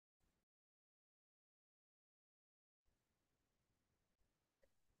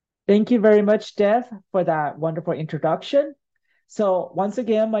Thank you very much, Dev, for that wonderful introduction. So once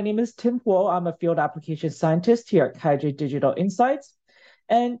again, my name is Tim Guo. I'm a field application scientist here at QIAGEN Digital Insights.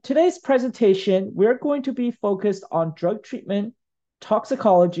 And today's presentation, we're going to be focused on drug treatment,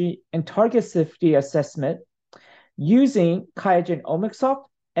 toxicology, and target safety assessment using QIAGEN Omicsoft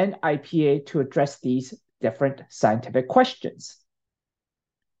and IPA to address these different scientific questions.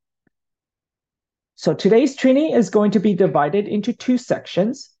 So today's training is going to be divided into two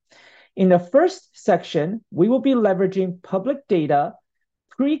sections. In the first section, we will be leveraging public data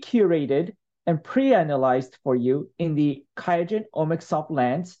pre-curated and pre-analyzed for you in the QIAGEN Omicsoft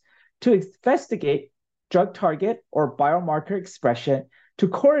lens to investigate drug target or biomarker expression to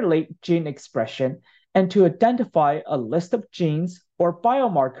correlate gene expression and to identify a list of genes or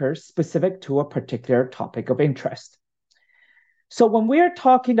biomarkers specific to a particular topic of interest. So when we're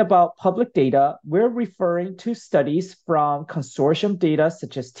talking about public data, we're referring to studies from consortium data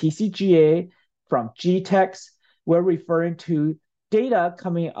such as TCGA, from GTEx. We're referring to data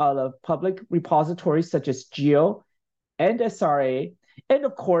coming out of public repositories such as GEO and SRA, and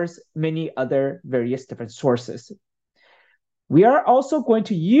of course, many other various different sources. We are also going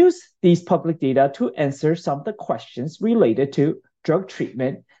to use these public data to answer some of the questions related to drug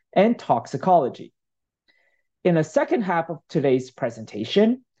treatment and toxicology. In the second half of today's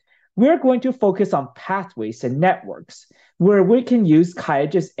presentation, we're going to focus on pathways and networks, where we can use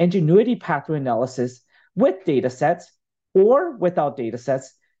QIAGEN's Ingenuity pathway analysis with datasets or without datasets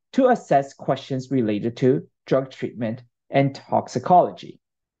to assess questions related to drug treatment and toxicology.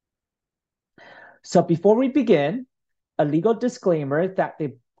 So before we begin, a legal disclaimer that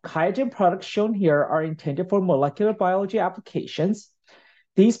the QIAGEN products shown here are intended for molecular biology applications.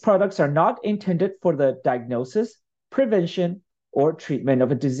 These products are not intended for the diagnosis, prevention, or treatment of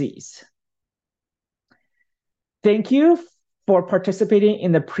a disease. Thank you for participating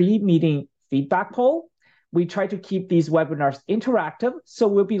in the pre-meeting feedback poll. We try to keep these webinars interactive, so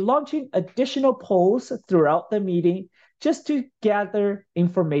we'll be launching additional polls throughout the meeting just to gather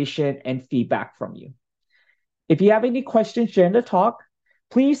information and feedback from you. If you have any questions during the talk,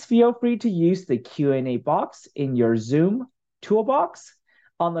 please feel free to use the Q&A box in your Zoom toolbox.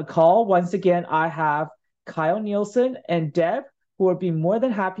 On the call, once again, I have Kyle Nielsen and Deb, who will be more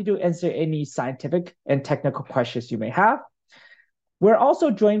than happy to answer any scientific and technical questions you may have. We're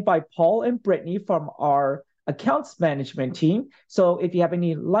also joined by Paul and Brittany from our accounts management team. So if you have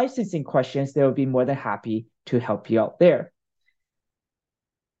any licensing questions, they will be more than happy to help you out there.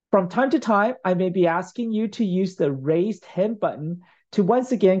 From time to time, I may be asking you to use the raised hand button to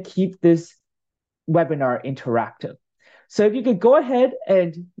once again keep this webinar interactive. So if you could go ahead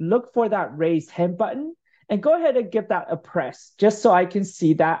and look for that raised hand button and go ahead and give that a press, just so I can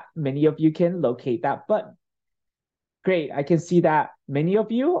see that many of you can locate that button. Great, I can see that many of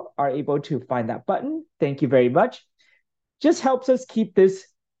you are able to find that button. Thank you very much. Just helps us keep this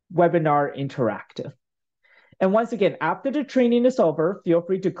webinar interactive. And once again, after the training is over, feel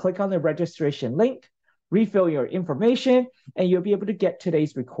free to click on the registration link, refill your information, and you'll be able to get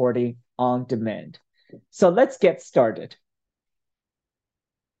today's recording on demand. So let's get started.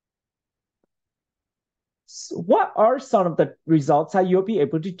 So what are some of the results that you'll be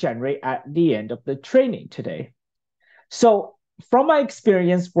able to generate at the end of the training today? So from my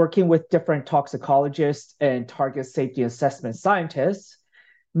experience working with different toxicologists and target safety assessment scientists,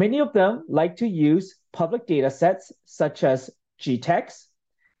 many of them like to use public data sets such as GTEx.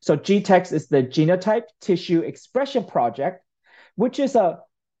 So GTEx is the Genotype Tissue Expression Project, which is a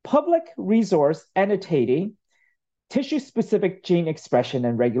public resource annotating tissue-specific gene expression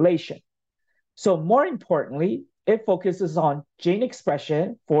and regulation. So more importantly, it focuses on gene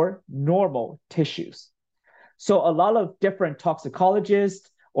expression for normal tissues. So a lot of different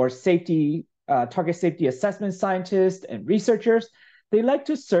toxicologists or target safety assessment scientists and researchers, they like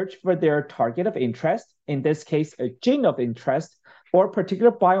to search for their target of interest, in this case, a gene of interest or a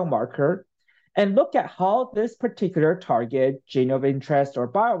particular biomarker, and look at how this particular target, gene of interest,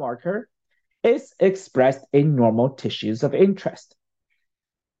 or biomarker is expressed in normal tissues of interest.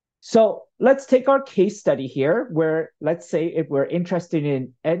 So let's take our case study here, where let's say if we're interested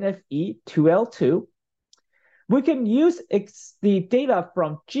in NFE2L2, we can use the data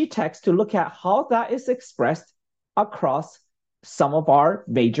from GTEx to look at how that is expressed across some of our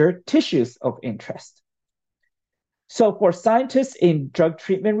major tissues of interest. So for scientists in drug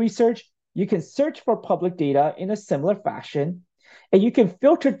treatment research, you can search for public data in a similar fashion, and you can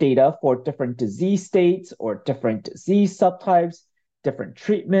filter data for different disease states or different disease subtypes, different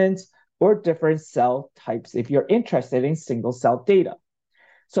treatments, or different cell types if you're interested in single cell data.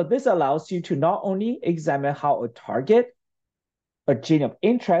 So this allows you to not only examine how a target a gene of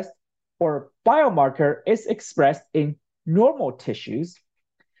interest or biomarker is expressed in normal tissues,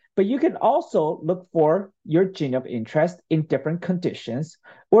 but you can also look for your gene of interest in different conditions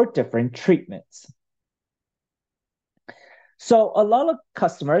or different treatments. So a lot of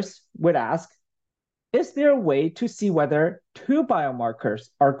customers would ask, is there a way to see whether two biomarkers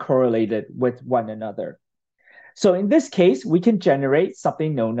are correlated with one another? So in this case, we can generate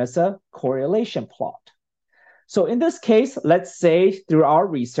something known as a correlation plot. So in this case, let's say through our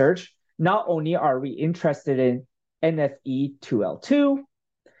research, not only are we interested in NFE2L2,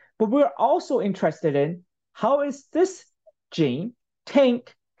 but we're also interested in how is this gene,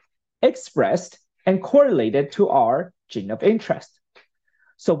 TANK, expressed and correlated to our gene of interest.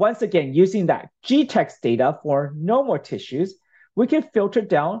 So once again, using that GTEx data for normal tissues, we can filter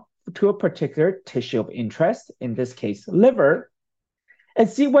down to a particular tissue of interest, in this case, liver, and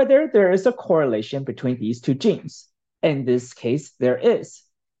see whether there is a correlation between these two genes. In this case, there is.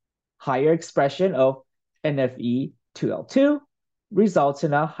 Higher expression of NFE2L2 results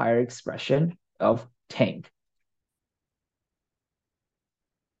in a higher expression of TANK.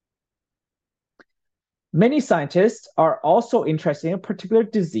 Many scientists are also interested in a particular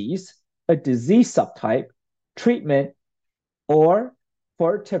disease, a disease subtype, treatment, or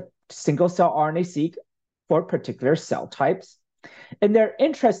for single-cell RNA-seq for particular cell types. And they're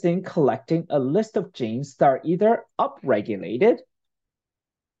interested in collecting a list of genes that are either upregulated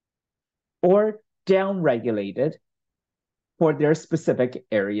or downregulated for their specific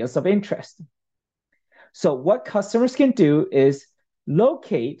areas of interest. So what customers can do is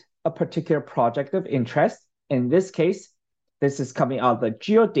locate a particular project of interest. In this case, this is coming out of the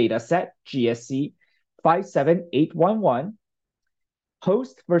GEO dataset, GSC 57811,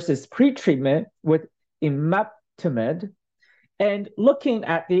 post versus pre-treatment with imatinib, and looking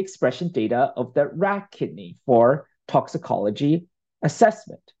at the expression data of the rat kidney for toxicology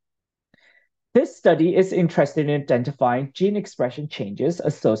assessment. This study is interested in identifying gene expression changes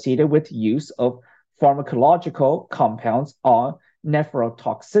associated with use of pharmacological compounds on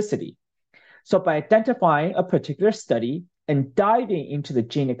nephrotoxicity. So by identifying a particular study and diving into the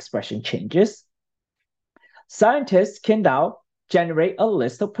gene expression changes, scientists can now generate a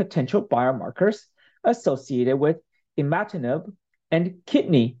list of potential biomarkers associated with imatinib and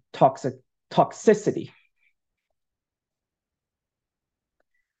kidney toxicity.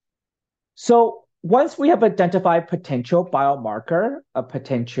 So once we have identified potential biomarker, a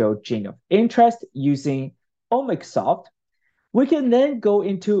potential gene of interest using OmicsSoft, we can then go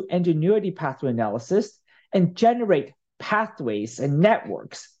into ingenuity pathway analysis and generate pathways and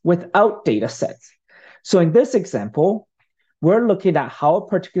networks without data sets. So in this example, we're looking at how a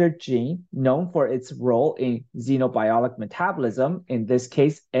particular gene known for its role in xenobiolic metabolism, in this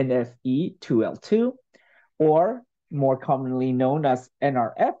case, NFE2L2, or more commonly known as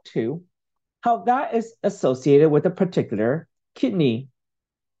NRF2, how that is associated with a particular kidney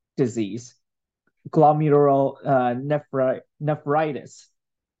disease, glomerulonephritis.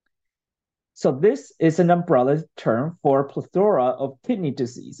 So this is an umbrella term for a plethora of kidney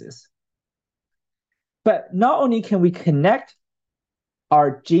diseases. But not only can we connect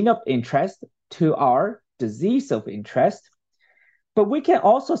our gene of interest to our disease of interest, but we can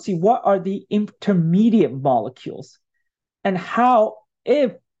also see what are the intermediate molecules and how,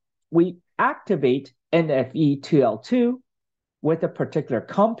 if we activate NFE2L2 with a particular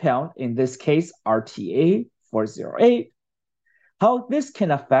compound, in this case, RTA408, how this can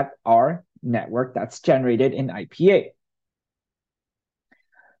affect our network that's generated in IPA.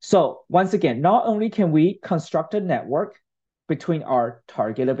 So once again, not only can we construct a network between our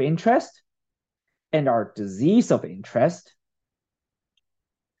target of interest and our disease of interest,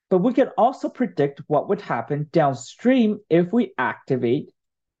 but we can also predict what would happen downstream if we activate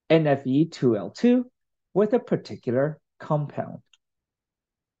NFE2L2 with a particular compound.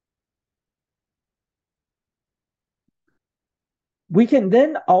 We can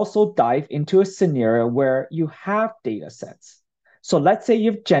then also dive into a scenario where you have data sets. So let's say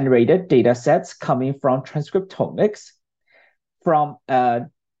you've generated data sets coming from transcriptomics from an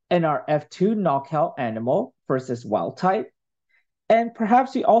NRF2 knockout animal versus wild type. And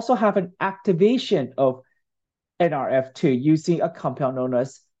perhaps you also have an activation of NRF2 using a compound known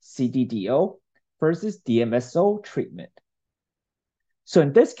as CDDO versus DMSO treatment. So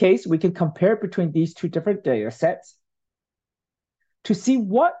in this case, we can compare between these two different data sets to see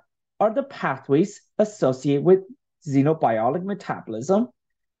what are the pathways associated with xenobiolic metabolism.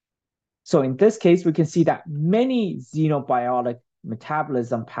 So in this case, we can see that many xenobiolic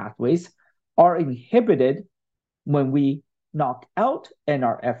metabolism pathways are inhibited when we knock out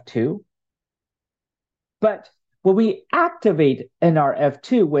NRF2. But When we activate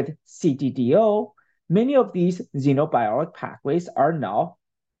NRF2 with CDDO, many of these xenobiotic pathways are now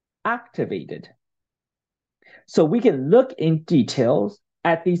activated. So we can look in details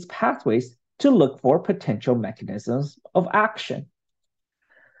at these pathways to look for potential mechanisms of action.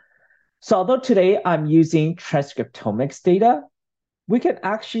 So although today I'm using transcriptomics data, we can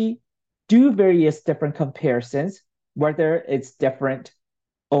actually do various different comparisons, whether it's different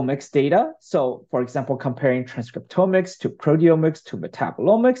omics data. So for example, comparing transcriptomics to proteomics to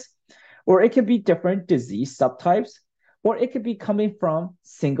metabolomics, or it could be different disease subtypes, or it could be coming from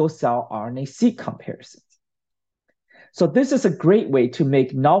single cell RNA-seq comparisons. So this is a great way to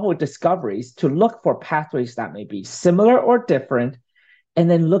make novel discoveries to look for pathways that may be similar or different, and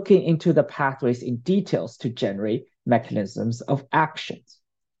then looking into the pathways in details to generate mechanisms of actions.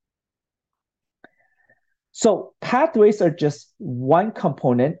 So pathways are just one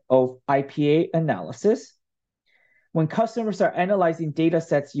component of IPA analysis. When customers are analyzing data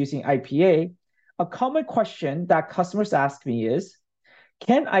sets using IPA, a common question that customers ask me is,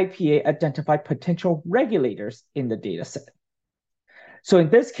 can IPA identify potential regulators in the data set? So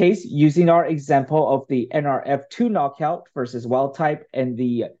in this case, using our example of the NRF2 knockout versus wild type and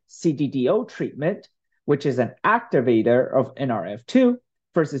the CDDO treatment, which is an activator of NRF2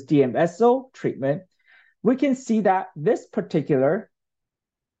 versus DMSO treatment, we can see that this particular,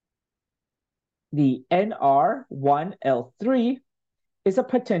 the NR1L3, is a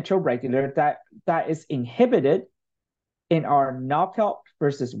potential regulator that is inhibited in our knockout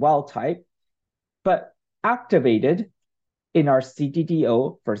versus wild type, but activated in our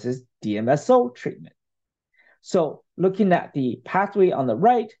CDDO versus DMSO treatment. So looking at the pathway on the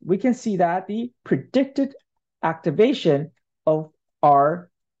right, we can see that the predicted activation of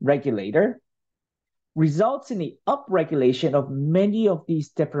our regulator results in the upregulation of many of these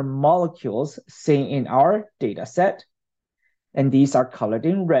different molecules, say in our data set, and these are colored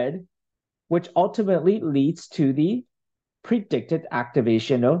in red, which ultimately leads to the predicted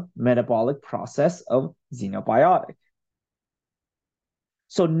activation of metabolic process of xenobiotic.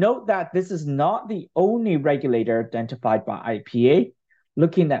 So note that this is not the only regulator identified by IPA.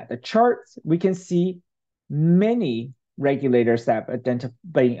 Looking at the charts, we can see many regulators that have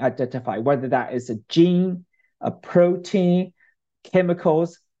been identified, whether that is a gene, a protein,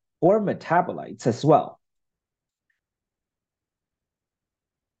 chemicals, or metabolites as well.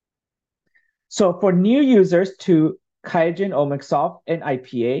 So for new users to QIAGEN OmicSoft and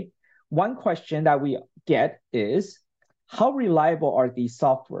IPA, one question that we get is, how reliable are these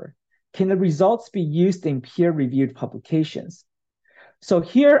software? Can the results be used in peer-reviewed publications? So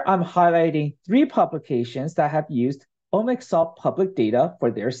here I'm highlighting 3 publications that have used OmicSoft public data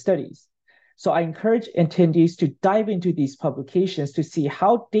for their studies. So I encourage attendees to dive into these publications to see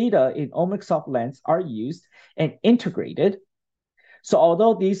how data in OmicSoft Lens are used and integrated. So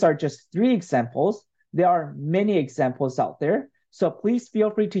although these are just 3 examples, there are many examples out there. So please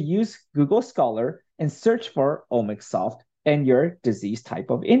feel free to use Google Scholar and search for OmicSoft and your disease type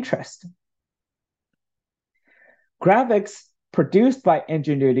of interest. Graphics produced by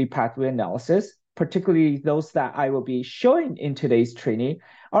Ingenuity Pathway Analysis, particularly those that I will be showing in today's training,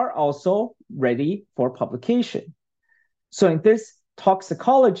 are also ready for publication. So in this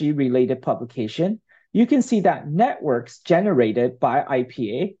toxicology-related publication, you can see that networks generated by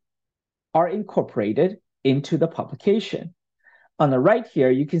IPA are incorporated into the publication. On the right here,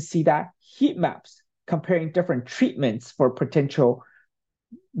 you can see that heat maps comparing different treatments for potential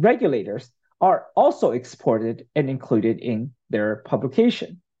regulators are also exported and included in their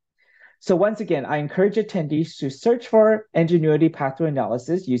publication. So once again, I encourage attendees to search for Ingenuity Pathway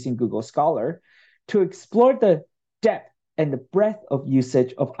Analysis using Google Scholar to explore the depth and the breadth of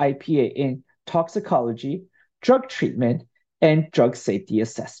usage of IPA in toxicology, drug treatment, and drug safety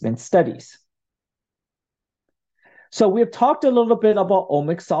assessment studies. So we've talked a little bit about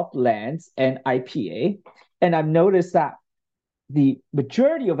OmicSoft Lens and IPA, and I've noticed that the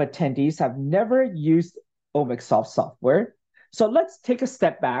majority of attendees have never used OmicSoft software. So let's take a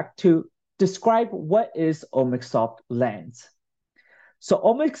step back to describe what is OmicSoft Lens. So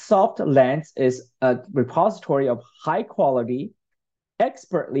OmicSoft Lens is a repository of high quality,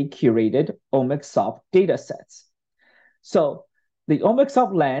 expertly curated OmicSoft datasets. So the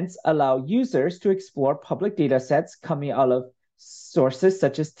OmicSoft Lens allow users to explore public datasets coming out of sources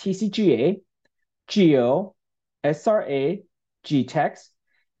such as TCGA, GEO, SRA, GTEx,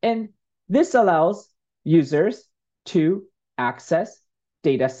 and this allows users to access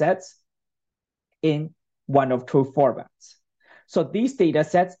datasets in one of 2 formats. So these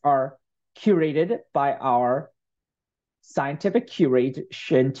datasets are curated by our scientific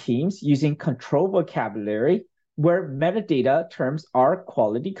curation teams using controlled vocabulary, where metadata terms are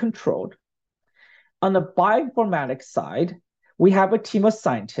quality controlled. On the bioinformatics side, we have a team of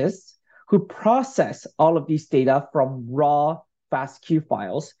scientists who process all of these data from raw FASTQ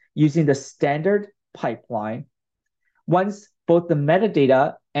files using the standard pipeline. Once both the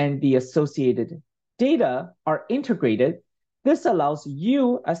metadata and the associated data are integrated, this allows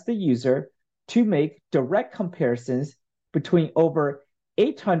you as the user to make direct comparisons between over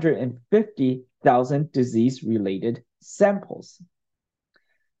 850,000 disease-related samples.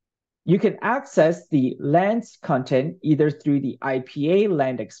 You can access the LANDS content either through the IPA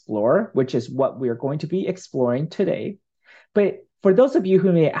Land Explorer, which is what we're going to be exploring today. But for those of you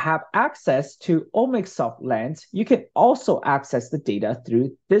who may have access to OmicsSoft LANDS, you can also access the data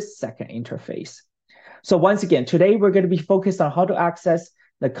through this second interface. So once again, today we're going to be focused on how to access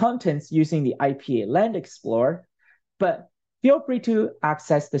the contents using the IPA Land Explorer, but feel free to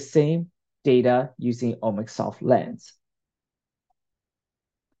access the same data using OmicsSoft LANDS.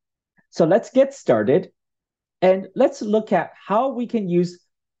 So let's get started, and let's look at how we can use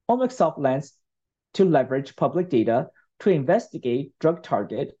OmicsSoft LANDS to leverage public data to investigate drug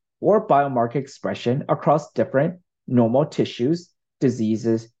target or biomarker expression across different normal tissues,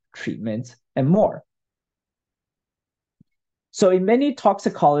 diseases, treatments, and more. So in many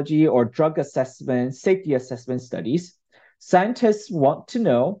toxicology or drug assessment, safety assessment studies, scientists want to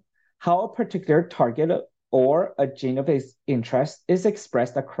know how a particular target or a gene of interest is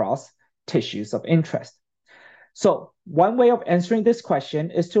expressed across tissues of interest. So one way of answering this question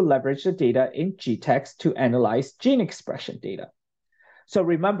is to leverage the data in GTEx to analyze gene expression data. So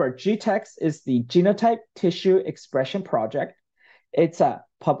remember, GTEx is the Genotype Tissue Expression Project. It's a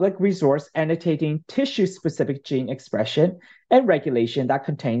public resource annotating tissue-specific gene expression and regulation that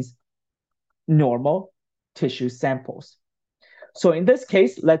contains normal tissue samples. So in this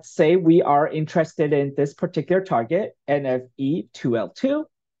case, let's say we are interested in this particular target, NFE2L2.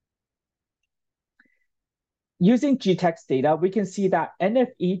 Using GTEx data, we can see that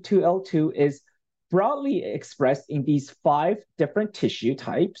NFE2L2 is broadly expressed in these 5 different tissue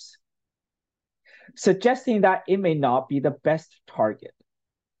types, suggesting that it may not be the best target.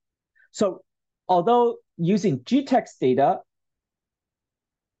 So although using GTEx data,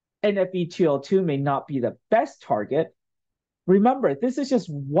 NFE2L2 may not be the best target, remember, this is just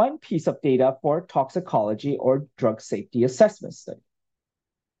one piece of data for toxicology or drug safety assessment study.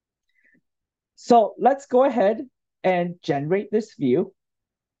 So let's go ahead and generate this view.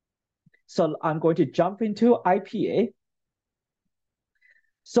 So I'm going to jump into IPA.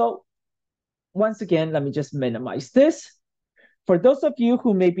 So once again, let me just minimize this. For those of you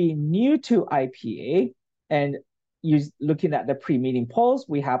who may be new to IPA and looking at the pre-meeting polls,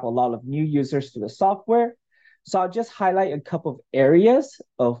 we have a lot of new users to the software. So I'll just highlight a couple of areas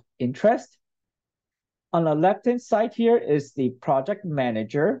of interest. On the left-hand side here is the project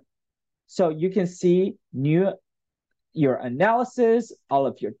manager. So you can see your analysis, all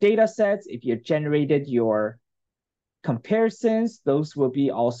of your data sets. If you generated your comparisons, those will be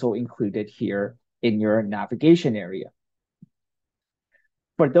also included here in your navigation area.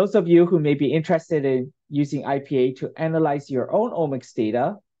 For those of you who may be interested in using IPA to analyze your own omics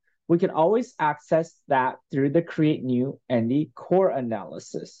data, we can always access that through the Create New and the Core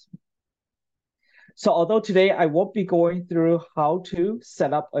Analysis. So although today I won't be going through how to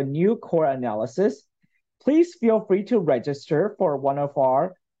set up a new core analysis, please feel free to register for one of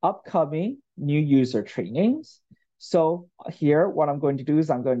our upcoming new user trainings. So here, what I'm going to do is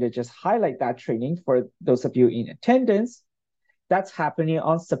I'm going to just highlight that training for those of you in attendance. That's happening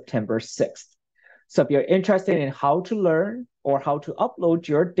on September 6th. So if you're interested in how to learn or how to upload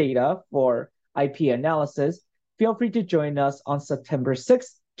your data for IP analysis, feel free to join us on September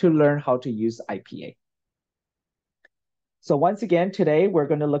 6th to learn how to use IPA. So once again, today we're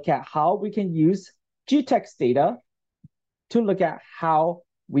going to look at how we can use GTEx data to look at how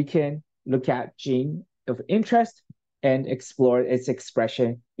we can look at gene of interest and explore its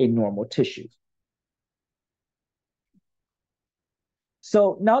expression in normal tissues.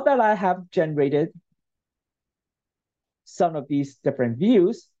 So now that I have generated some of these different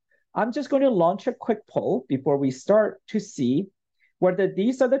views, I'm just going to launch a quick poll before we start to see whether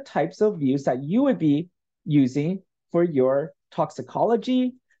these are the types of views that you would be using for your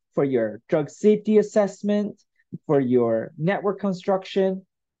toxicology, for your drug safety assessment, for your network construction.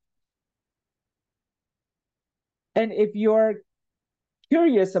 And if you're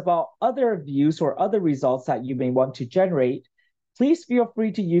curious about other views or other results that you may want to generate, please feel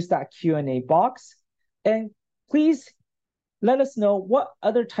free to use that Q&A box. And please let us know what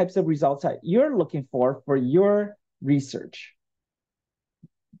other types of results that you're looking for your research.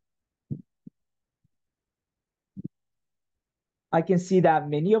 I can see that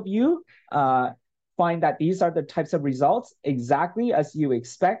many of you find that these are the types of results exactly as you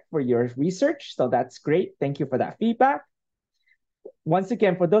expect for your research. So that's great. Thank you for that feedback. Once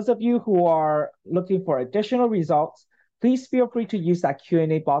again, for those of you who are looking for additional results, please feel free to use that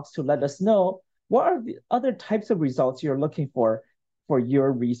Q&A box to let us know what are the other types of results you're looking for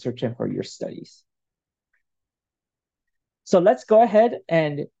your research and for your studies. So let's go ahead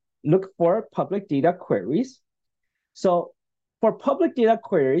and look for public data queries. So for public data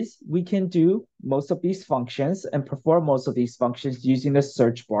queries, we can do most of these functions and perform most of these functions using the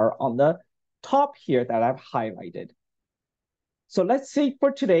search bar on the top here that I've highlighted. So let's say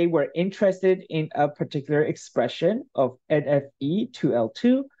for today, we're interested in a particular expression of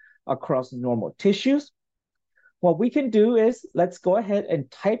NFE2L2 across normal tissues. What we can do is let's go ahead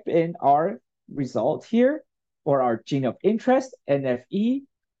and type in our result here, or our gene of interest,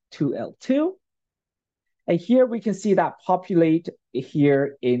 NFE2L2. And here we can see that populate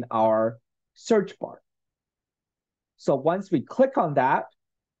here in our search bar. So once we click on that,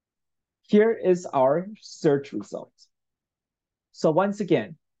 here is our search results. So once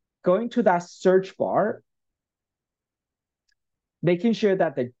again, going to that search bar, making sure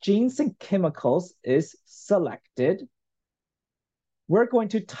that the genes and chemicals is selected, we're going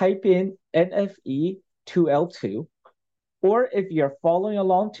to type in NFE2L2. Or if you're following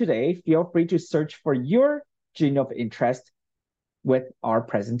along today, feel free to search for your gene of interest with our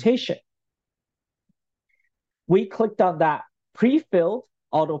presentation. We clicked on that pre-filled,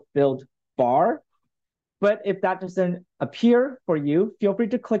 auto-filled bar. But if that doesn't appear for you, feel free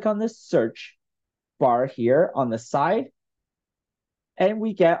to click on the search bar here on the side, and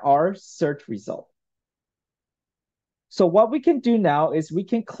we get our search result. So what we can do now is we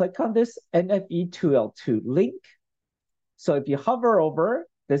can click on this NFE2L2 link. So if you hover over,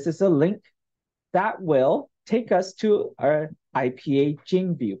 this is a link that will take us to our IPA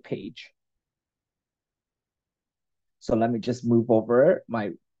gene view page. So let me just move over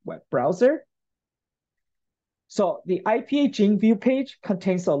my web browser. So the IPA gene view page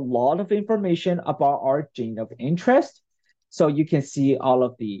contains a lot of information about our gene of interest. So you can see all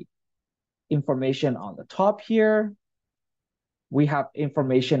of the information on the top here. We have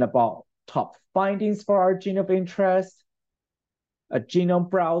information about top findings for our gene of interest, a genome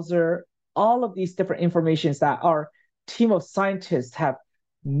browser, all of these different informations that our team of scientists have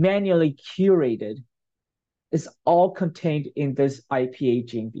manually curated is all contained in this IPA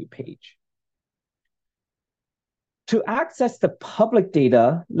gene view page. To access the public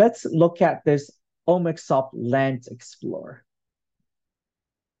data, let's look at this Omicsoft Lens Explorer.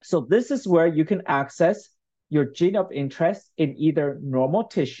 So this is where you can access your gene of interest in either normal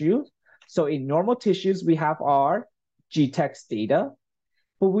tissue. So in normal tissues, we have our GTEx data,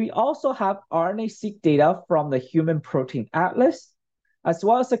 but we also have RNA-seq data from the Human Protein Atlas, as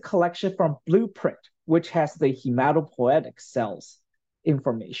well as a collection from Blueprint, which has the hematopoietic cells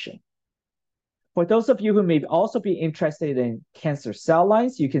information. For those of you who may also be interested in cancer cell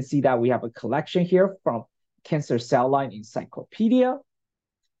lines, you can see that we have a collection here from Cancer Cell Line Encyclopedia.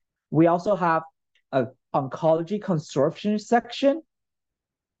 We also have an oncology consortium section.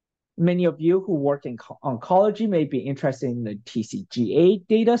 Many of you who work in oncology may be interested in the TCGA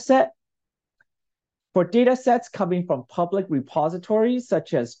data set. For data sets coming from public repositories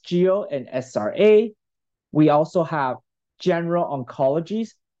such as GEO and SRA, we also have general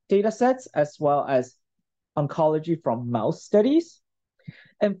oncology data sets, as well as oncology from mouse studies.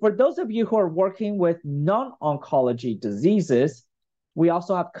 And for those of you who are working with non-oncology diseases, we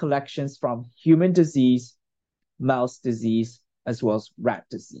also have collections from human disease, mouse disease, as well as rat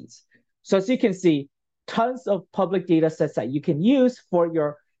disease. So as you can see, tons of public data sets that you can use for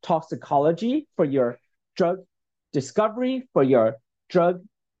your toxicology, for your drug discovery, for your drug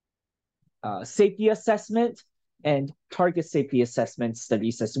safety assessment, and target safety assessment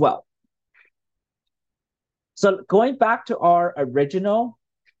studies as well. So going back to our original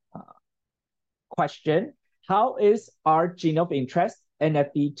question, how is our gene of interest,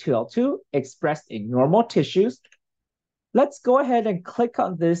 NFE2L2, expressed in normal tissues? Let's go ahead and click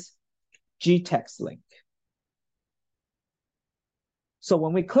on this GTEx link. So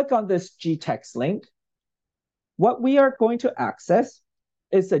when we click on this GTEx link, what we are going to access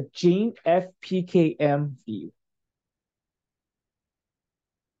is a gene FPKM view.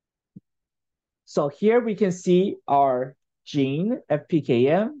 So here we can see our gene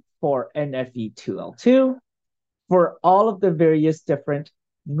FPKM for NFE2L2 for all of the various different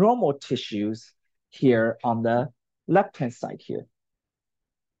normal tissues here on the left-hand side here.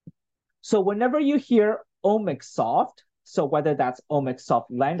 So whenever you hear Omicsoft, so whether that's Omicsoft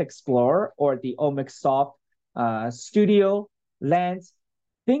Lens Explorer or the Omicsoft Studio lands,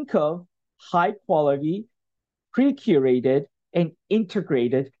 think of high quality, pre-curated, and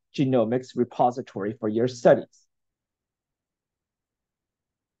integrated genomics repository for your studies.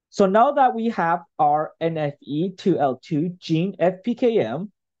 So now that we have our NFE2L2 gene FPKM,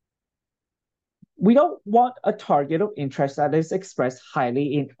 we don't want a target of interest that is expressed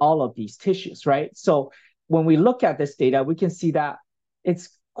highly in all of these tissues, right? So when we look at this data, we can see that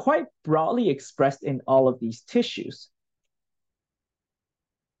it's quite broadly expressed in all of these tissues.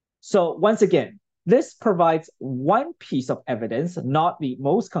 So once again, this provides one piece of evidence, not the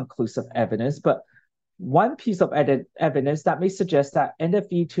most conclusive evidence, but one piece of evidence that may suggest that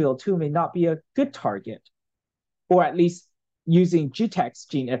NFE2L2 may not be a good target, or at least using GTEx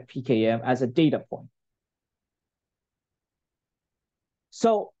gene FPKM as a data point.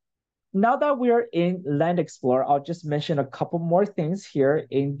 So now that we're in Land Explorer, I'll just mention a couple more things here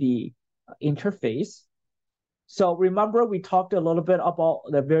in the interface. So remember, we talked a little bit about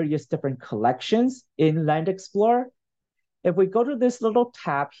the various different collections in Land Explorer. If we go to this little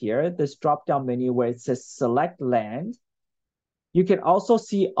tab here, this drop-down menu where it says Select Land, you can also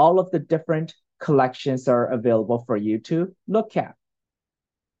see all of the different collections that are available for you to look at.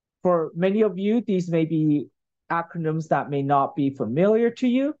 For many of you, these may be acronyms that may not be familiar to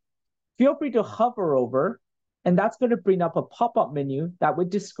you. Feel free to hover over, and that's going to bring up a pop-up menu that would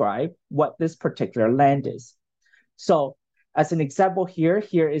describe what this particular land is. So as an example here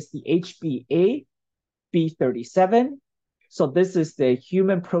is the HBA B37. So this is the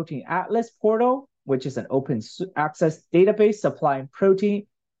Human Protein Atlas portal, which is an open access database supplying protein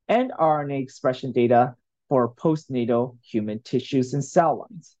and RNA expression data for postnatal human tissues and cell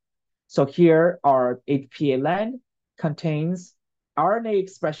lines. So here our HPA land contains RNA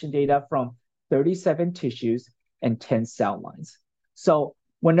expression data from 37 tissues and 10 cell lines. So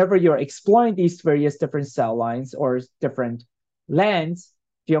whenever you're exploring these various different cell lines or different lands,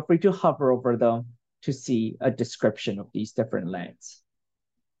 feel free to hover over them to see a description of these different lands.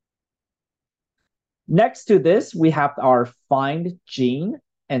 Next to this, we have our Find Gene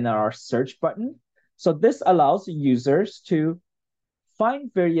and our search button. So this allows users to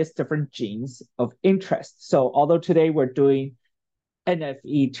find various different genes of interest. So although today we're doing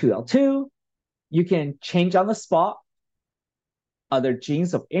NFE2L2, you can change on the spot other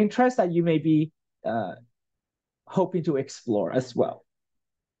genes of interest that you may be hoping to explore as well.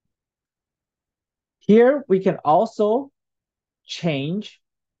 Here, we can also change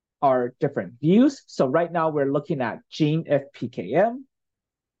our different views. So right now we're looking at gene FPKM,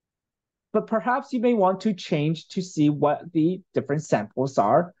 but perhaps you may want to change to see what the different samples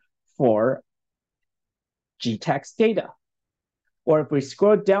are for GTEx data. Or if we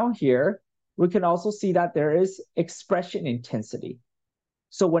scroll down here, we can also see that there is expression intensity.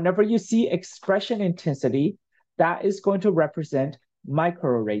 So whenever you see expression intensity, that is going to represent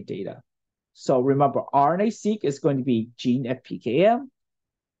microarray data. So remember, RNA-seq is going to be gene FPKM.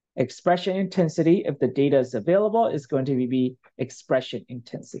 Expression intensity, if the data is available, is going to be expression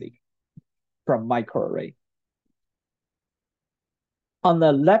intensity from microarray. On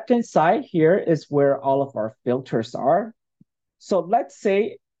the left-hand side here is where all of our filters are. So let's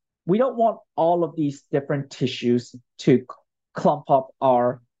say we don't want all of these different tissues to clump up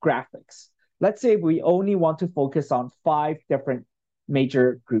our graphics. Let's say we only want to focus on 5 different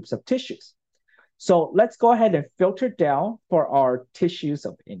major groups of tissues. So let's go ahead and filter down for our tissues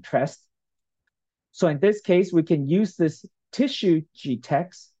of interest. So in this case, we can use this tissue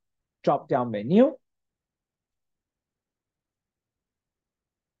GTEx drop-down menu.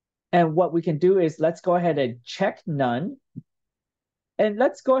 And what we can do is let's go ahead and check none. And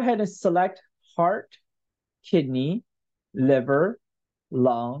let's go ahead and select heart, kidney, liver,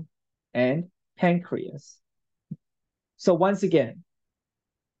 lung, and pancreas. So once again,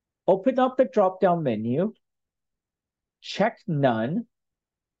 open up the drop-down menu, check none,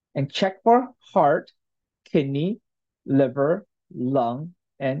 and check for heart, kidney, liver, lung,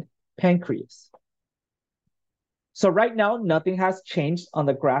 and pancreas. So right now, nothing has changed on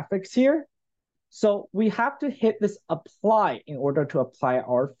the graphics here. So we have to hit this apply in order to apply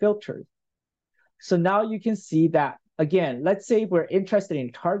our filters. So now you can see that, again, let's say we're interested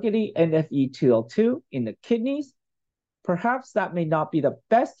in targeting NFE2L2 in the kidneys. Perhaps that may not be the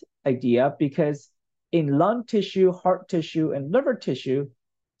best idea because in lung tissue, heart tissue, and liver tissue,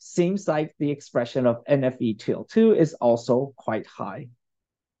 seems like the expression of NFE2L2 is also quite high.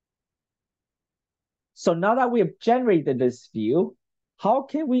 So now that we have generated this view, how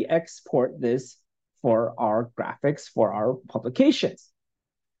can we export this for our graphics for our publications?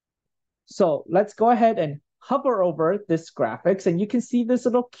 So let's go ahead and hover over this graphics, and you can see this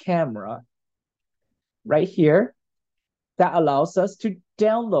little camera right here that allows us to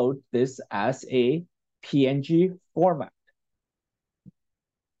download this as a PNG format.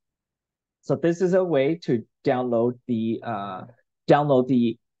 So this is a way to download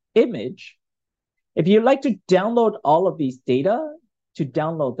the image. If you'd like to download all of these data, to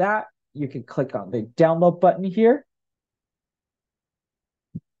download that, you can click on the download button here.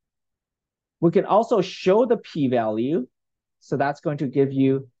 We can also show the p-value. So that's going to give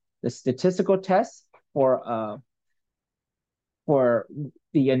you the statistical test for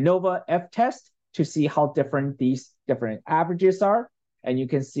the ANOVA F test to see how different these different averages are. And you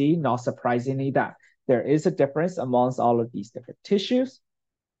can see, not surprisingly, that there is a difference amongst all of these different tissues.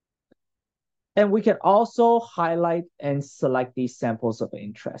 And we can also highlight and select these samples of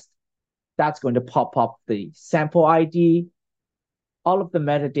interest. That's going to pop up the sample ID, all of the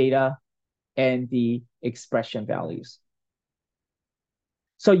metadata, and the expression values.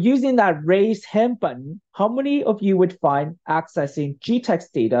 So using that raise hand button, how many of you would find accessing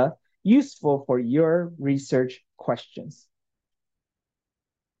GTEx data useful for your research questions?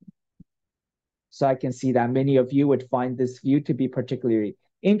 So I can see that many of you would find this view to be particularly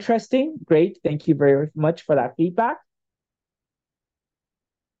interesting. Great, thank you very much for that feedback.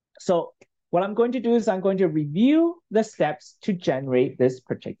 So what I'm going to do is I'm going to review the steps to generate this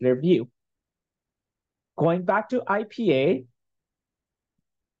particular view. Going back to IPA,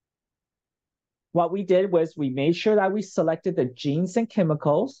 what we did was we made sure that we selected the genes and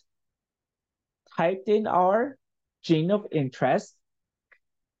chemicals, typed in our gene of interest.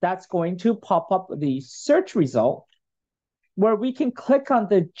 That's going to pop up the search result where we can click on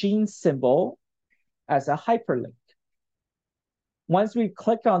the gene symbol as a hyperlink. Once we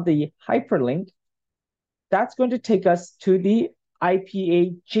click on the hyperlink, that's going to take us to the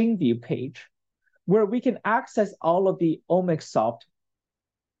IPA gene view page where we can access all of the OmicsSoft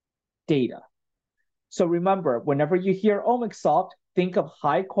data. So remember, whenever you hear OmicsSoft, think of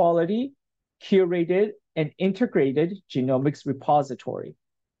high quality, curated, and integrated genomics repository.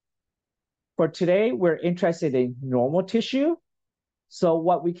 For today, we're interested in normal tissue. So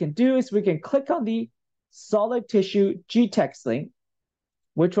what we can do is we can click on the solid tissue GTEx link,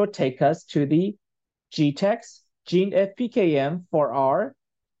 which will take us to the GTEx gene FPKM for our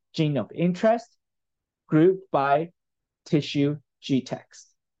gene of interest grouped by tissue GTEx.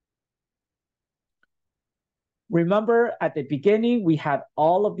 Remember, at the beginning, we had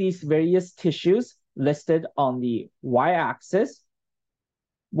all of these various tissues listed on the y-axis.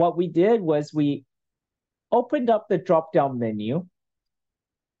 What we did was we opened up the drop-down menu,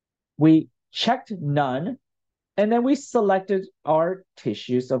 we checked none, and then we selected our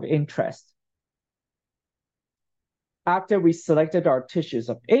tissues of interest. After we selected our tissues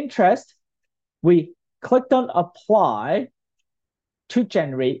of interest, we clicked on apply to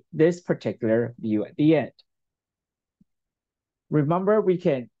generate this particular view at the end. Remember, we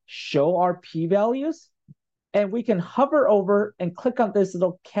can show our p-values, and we can hover over and click on this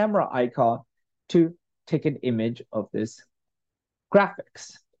little camera icon to take an image of this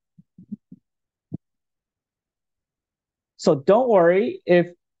graphics. So don't worry if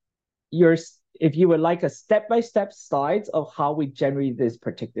you would like a step-by-step slides of how we generate this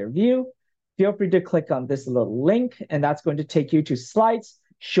particular view, feel free to click on this little link, and that's going to take you to slides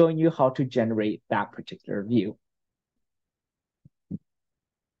showing you how to generate that particular view.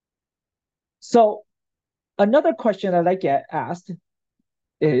 So another question that I get asked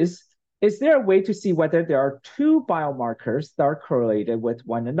is there a way to see whether there are two biomarkers that are correlated with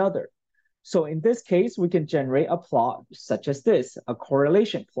one another? So in this case, we can generate a plot such as this, a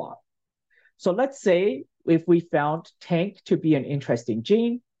correlation plot. So let's say if we found TANK to be an interesting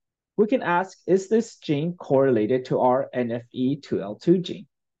gene, we can ask, is this gene correlated to our NFE2L2 gene?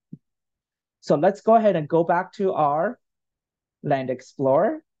 So let's go ahead and go back to our Land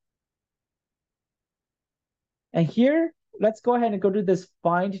Explorer. And here, let's go ahead and go to this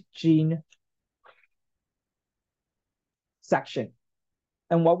Find Gene section.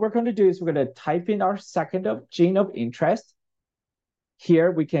 And what we're going to do is we're going to type in our second gene of interest. Here,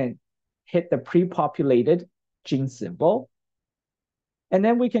 we can hit the pre-populated gene symbol. And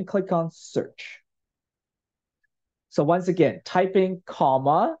then we can click on search. So once again, type in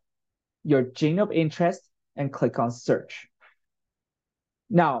comma, your gene of interest, and click on search.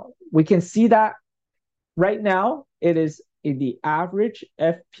 Now, we can see that right now, it is in the average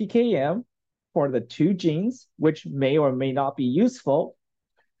FPKM for the two genes, which may or may not be useful.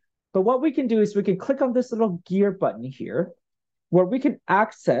 But what we can do is we can click on this little gear button here, where we can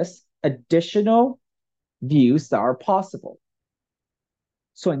access additional views that are possible.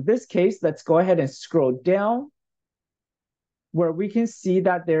 So in this case, let's go ahead and scroll down, where we can see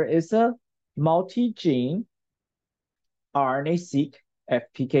that there is a multi-gene RNA-seq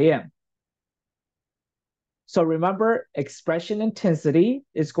FPKM. So remember, expression intensity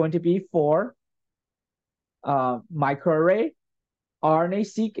is going to be for microarray.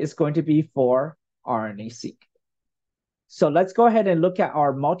 RNA-seq is going to be for RNA-seq. So let's go ahead and look at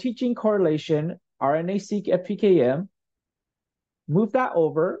our multi-gene correlation RNA-seq FPKM. Move that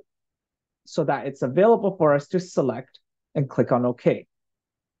over so that it's available for us to select and click on OK.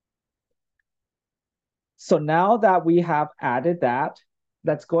 So now that we have added that,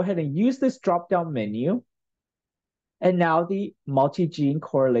 let's go ahead and use this drop-down menu. And now the multi-gene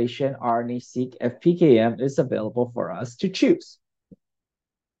correlation RNA-seq FPKM is available for us to choose.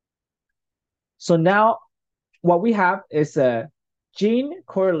 So now what we have is a gene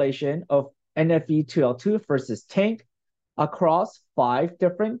correlation of NFE2L2 versus tank across 5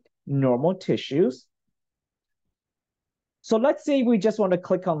 different normal tissues. So let's say we just want to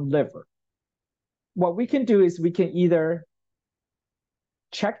click on liver. What we can do is we can either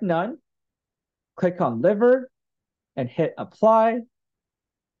check none, click on liver, and hit apply.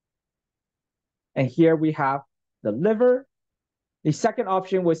 And here we have the liver. The second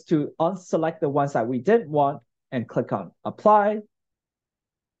option was to unselect the ones that we didn't want and click on apply.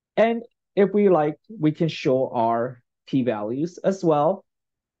 And if we like, we can show our p-values as well.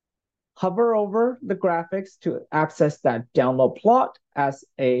 Hover over the graphics to access that download plot as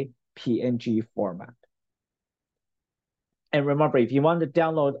a PNG format. And remember, if you want to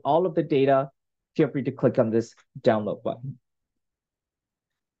download all of the data, feel free to click on this download button.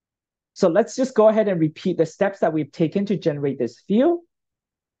 So let's just go ahead and repeat the steps that we've taken to generate this view.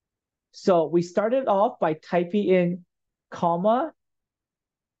 So we started off by typing in comma,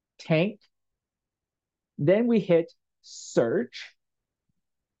 tank. Then we hit search.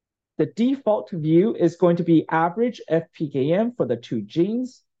 The default view is going to be average FPKM for the 2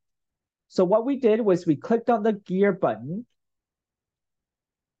 genes. So what we did was we clicked on the gear button.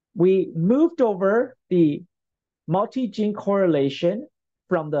 We moved over the multi-gene correlation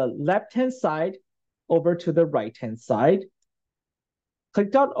from the left-hand side over to the right-hand side.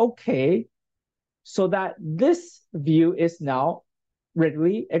 Clicked on OK, so that this view is now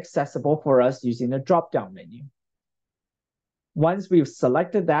readily accessible for us using the drop-down menu. Once we've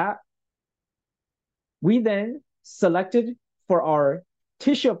selected that, we then selected for our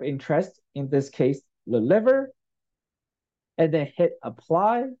tissue of interest, in this case, the liver, and then hit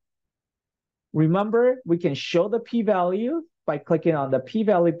apply. Remember, we can show the p-value by clicking on the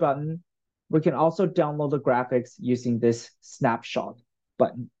p-value button. We can also download the graphics using this snapshot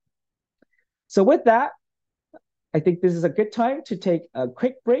button. So with that, I think this is a good time to take a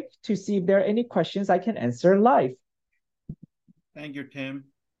quick break to see if there are any questions I can answer live. Thank you, Tim.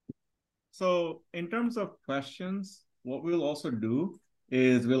 So in terms of questions, what we'll also do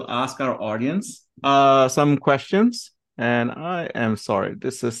is we'll ask our audience some questions. And I am sorry,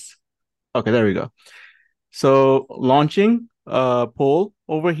 this is, okay, there we go. So launching a poll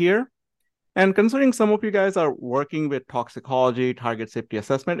over here. And considering some of you guys are working with toxicology, target safety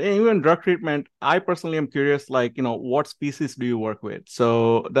assessment, and even drug treatment, I personally am curious, like, what species do you work with?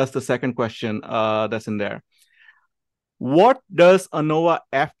 So that's the second question that's in there. What does ANOVA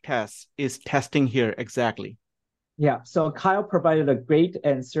F test is testing here exactly? Yeah, so Kyle provided a great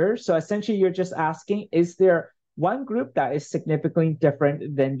answer. So essentially, you're just asking, is there one group that is significantly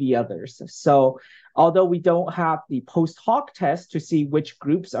different than the others? So although we don't have the post hoc test to see which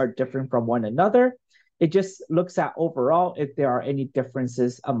groups are different from one another, it just looks at overall if there are any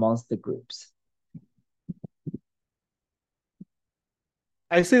differences amongst the groups.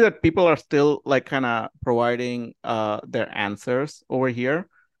 I see that people are still like kind of providing their answers over here.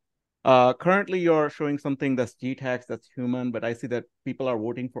 Currently, you're showing something that's GTAX, that's human, but I see that people are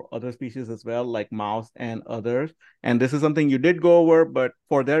voting for other species as well, like mouse and others. And this is something you did go over, but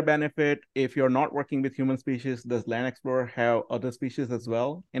for their benefit, if you're not working with human species, does Land Explorer have other species as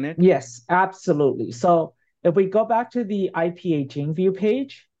well in it? Yes, absolutely. So if we go back to the IPA gene view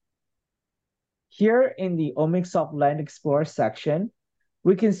page, here in the Omics of Land Explorer section,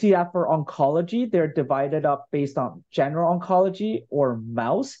 we can see that for oncology, they're divided up based on general oncology or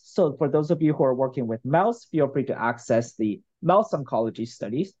mouse. So for those of you who are working with mouse, feel free to access the mouse oncology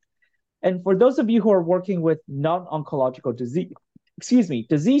studies. And for those of you who are working with non-oncological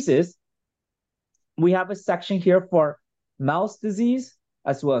diseases, we have a section here for mouse disease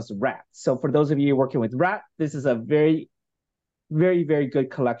as well as rat. So for those of you working with rat, this is a very, very, very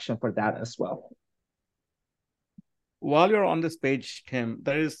good collection for that as well. While you're on this page, Tim,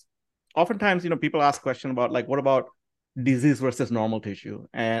 there is oftentimes, people ask questions about like, what about disease versus normal tissue?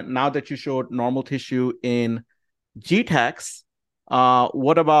 And now that you showed normal tissue in GTAX,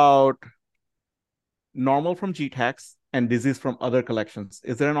 what about normal from GTAX and disease from other collections.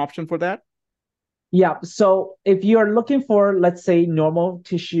 Is there an option for that? Yeah, so if you're looking for, let's say, normal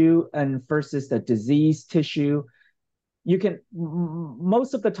tissue and versus the disease tissue, you can,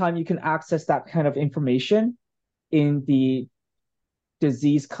 most of the time, you can access that kind of information in the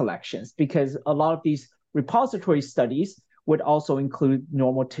disease collections because a lot of these repository studies would also include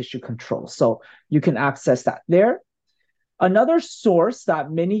normal tissue control. So you can access that there. Another source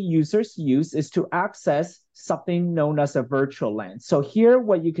that many users use is to access something known as a virtual lens. So here,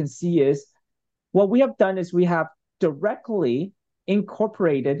 what you can see is what we have done is we have directly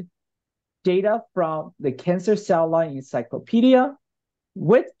incorporated data from the Cancer Cell Line Encyclopedia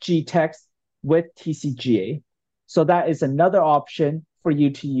with GTEx with TCGA. So that is another option for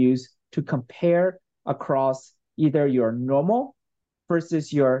you to use to compare across either your normal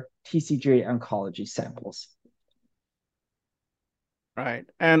versus your TCGA oncology samples. Right.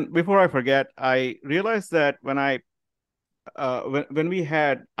 And before I forget, I realized that when we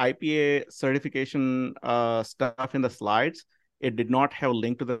had IPA certification stuff in the slides, it did not have a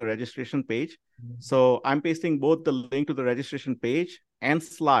link to the registration page. So I'm pasting both the link to the registration page and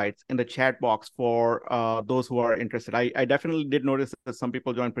slides in the chat box for those who are interested. I definitely did notice that some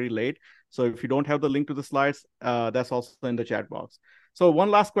people joined pretty late. So if you don't have the link to the slides, that's also in the chat box. So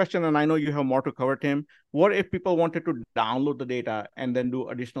one last question, and I know you have more to cover, Tim. What if people wanted to download the data and then do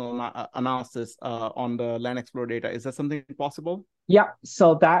additional analysis on the Land Explorer data? Is that something possible? Yeah,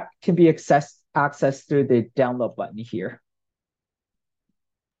 so that can be accessed through the download button here.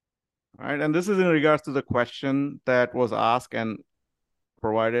 All right, and this is in regards to the question that was asked and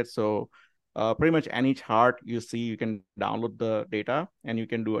provided. So pretty much any chart you see, you can download the data and you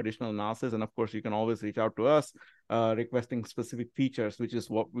can do additional analysis. And of course, you can always reach out to us requesting specific features, which is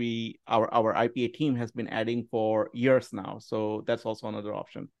what our IPA team has been adding for years now. So that's also another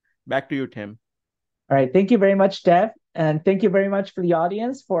option. Back to you, Tim. All right, thank you very much, Dev. And thank you very much for the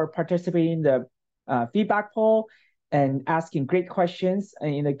audience for participating in the feedback poll and asking great questions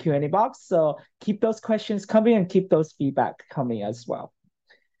in the Q&A box. So keep those questions coming and keep those feedback coming as well.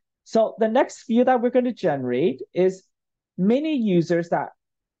 So the next view that we're going to generate is many users that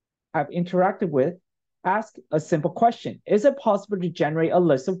I've interacted with ask a simple question. Is it possible to generate a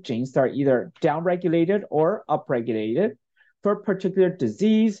list of genes that are either downregulated or upregulated for a particular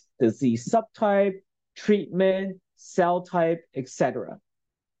disease subtype, treatment, cell type, etc.?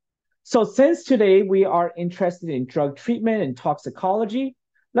 So since today we are interested in drug treatment and toxicology,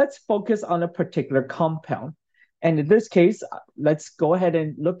 let's focus on a particular compound. And in this case, let's go ahead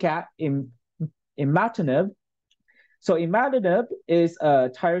and look at imatinib. So imatinib is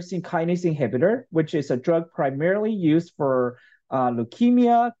a tyrosine kinase inhibitor, which is a drug primarily used for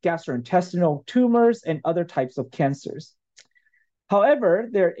leukemia, gastrointestinal tumors, and other types of cancers. However,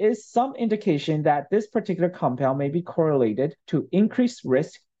 there is some indication that this particular compound may be correlated to increased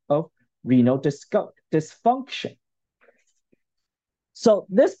risk of renal dysfunction. So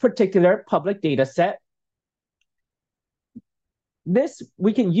this particular public data set,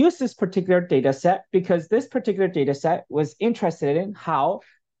 we can use this particular data set because this particular data set was interested in how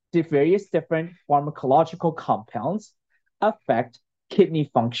the various different pharmacological compounds affect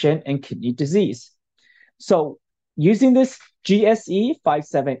kidney function and kidney disease. So using this GSE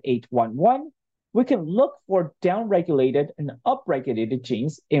 57811, we can look for downregulated and upregulated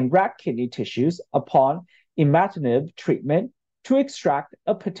genes in rat kidney tissues upon imatinib treatment to extract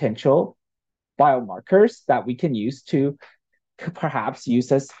a potential biomarkers that we can use to perhaps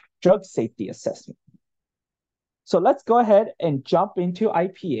use as drug safety assessment. So let's go ahead and jump into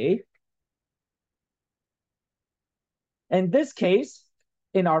IPA. In this case,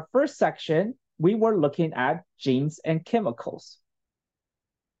 in our first section, we were looking at genes and chemicals.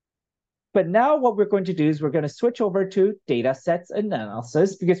 But now what we're going to do is we're going to switch over to data sets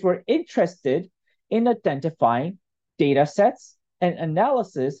analysis because we're interested in identifying data sets and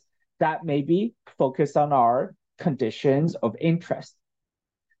analysis that may be focused on our conditions of interest.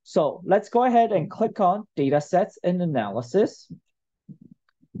 So let's go ahead and click on data sets and analysis.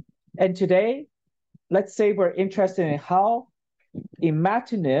 And today, let's say we're interested in how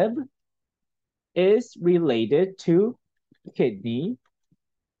imatinib is related to kidney.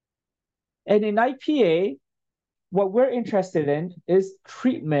 And in IPA, what we're interested in is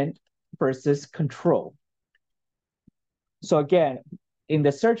treatment versus control. So again, in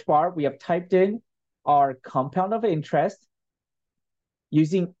the search bar, we have typed in our compound of interest.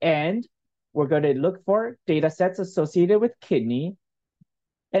 Using AND, we're going to look for data sets associated with kidney.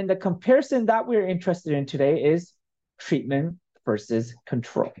 And the comparison that we're interested in today is treatment versus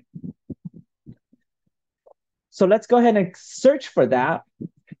control. So let's go ahead and search for that.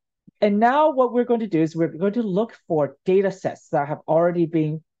 And now what we're going to do is we're going to look for data sets that have already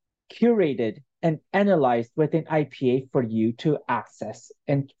been curated and analyzed within IPA for you to access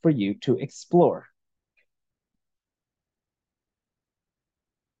and for you to explore.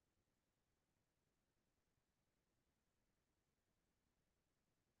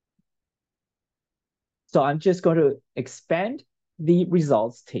 So I'm just going to expand the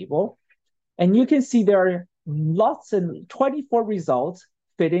results table. And you can see there are lots and 24 results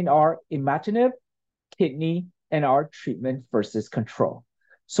fitting our imatinib, kidney, and our treatment versus control.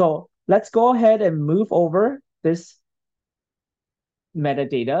 So let's go ahead and move over this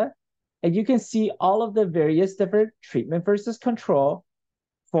metadata. And you can see all of the various different treatment versus control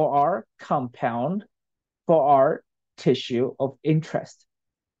for our compound, for our tissue of interest.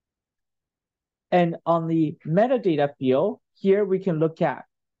 And on the metadata field, here we can look at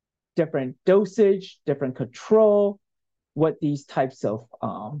different dosage, different control, what these types of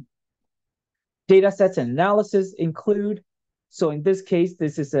data sets and analysis include. So in this case,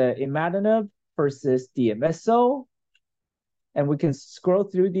 this is a imatinib versus DMSO. And we can scroll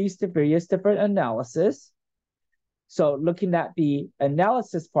through these various different analysis. So looking at the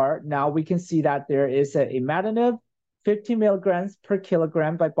analysis part, now we can see that there is an imatinib 50 milligrams per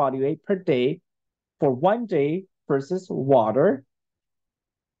kilogram by body weight per day for 1 day versus water.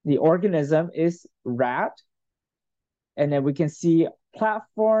 The organism is rat. And then we can see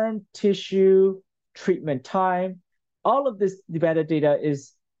platform, tissue, treatment time. All of this metadata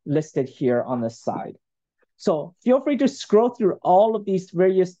is listed here on the side. So feel free to scroll through all of these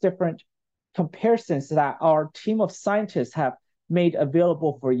various different comparisons that our team of scientists have made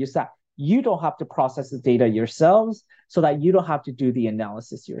available for you, so that you don't have to process the data yourselves, so that you don't have to do the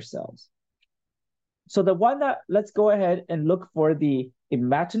analysis yourselves. So the one that, let's go ahead and look for the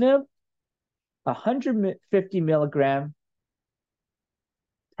imatinib, 150 milligram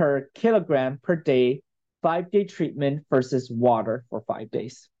per kilogram per day, 5-day treatment versus water for 5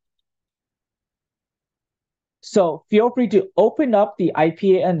 days. So feel free to open up the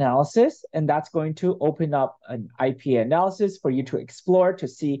IPA analysis, and that's going to open up an IPA analysis for you to explore to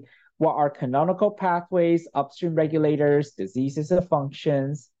see what are canonical pathways, upstream regulators, diseases of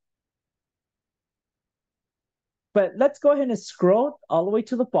functions. But let's go ahead and scroll all the way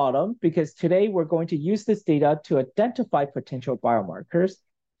to the bottom, because today we're going to use this data to identify potential biomarkers.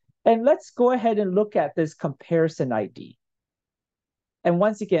 And let's go ahead and look at this comparison ID. And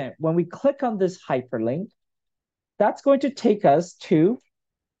once again, when we click on this hyperlink, that's going to take us to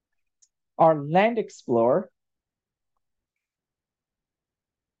our Land Explorer,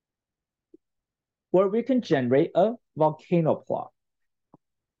 where we can generate a volcano plot.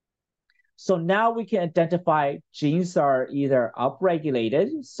 So now we can identify genes that are either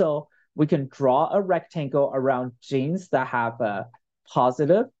upregulated. So we can draw a rectangle around genes that have a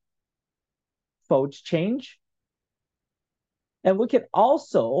positive fold change. And we can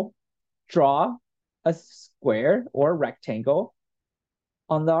also draw a square or rectangle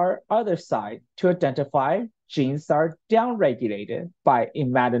on our other side to identify genes that are downregulated by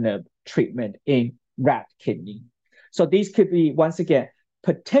imatinib treatment in rat kidney. So these could be, once again,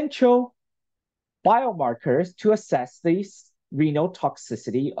 potential biomarkers to assess the renal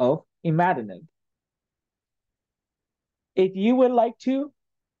toxicity of imatinib. If you would like to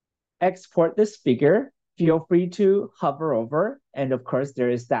export this figure, feel free to hover over. And of course, there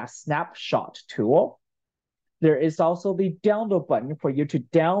is that snapshot tool. There is also the download button for you to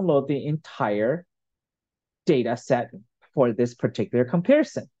download the entire data set for this particular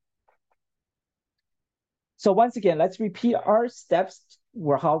comparison. So once again, let's repeat our steps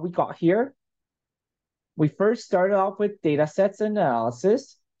or how we got here. We first started off with data sets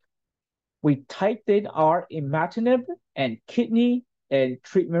analysis. We typed in our imatinib and kidney and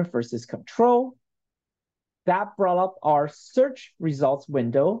treatment versus control. That brought up our search results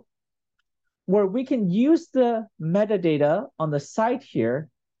window, where we can use the metadata on the side here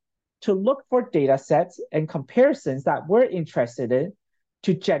to look for data sets and comparisons that we're interested in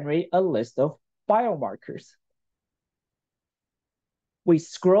to generate a list of biomarkers. We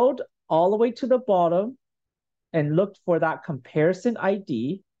scrolled all the way to the bottom and looked for that comparison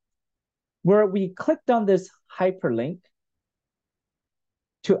ID, where we clicked on this hyperlink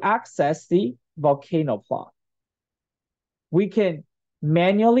to access the volcano plot. We can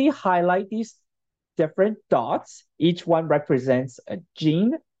manually highlight these different dots. Each one represents a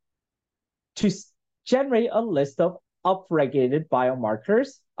gene to generate a list of upregulated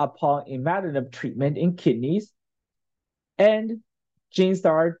biomarkers upon imatinib treatment in kidneys and genes that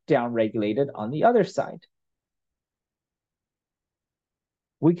are downregulated on the other side.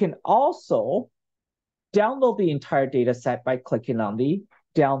 We can also download the entire data set by clicking on the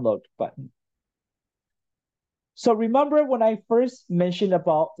download button. So remember when I first mentioned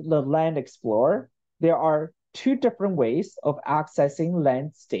about the Land Explorer, there are two different ways of accessing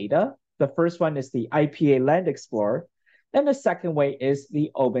LAND's data. The first one is the IPA Land Explorer, and the second way is the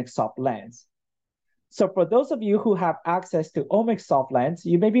OmicSoft Lens. So for those of you who have access to OmicSoft Lens,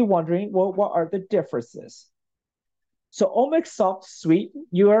 you may be wondering, well, what are the differences? So OmicSoft Suite,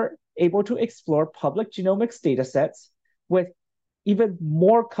 you are able to explore public genomics datasets with even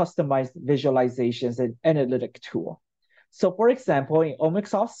more customized visualizations and analytic tool. So for example, in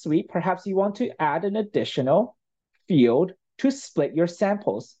OmicSoft Suite, perhaps you want to add an additional field to split your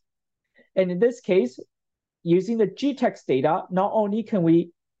samples. And in this case, using the GTEx data, not only can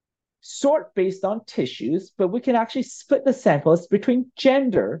we sort based on tissues, but we can actually split the samples between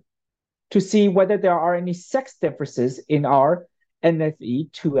gender to see whether there are any sex differences in our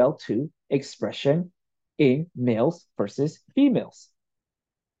NFE2L2 expression in males versus females.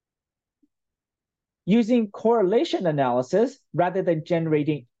 Using correlation analysis, rather than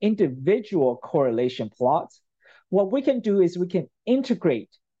generating individual correlation plots, what we can do is we can integrate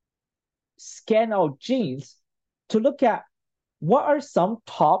scan out genes to look at what are some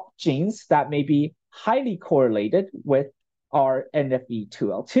top genes that may be highly correlated with our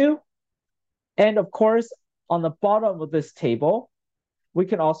NFE2L2. And of course, on the bottom of this table, we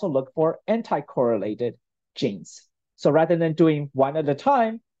can also look for anti-correlated genes. So rather than doing one at a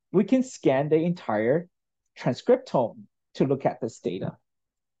time, we can scan the entire transcriptome to look at this data.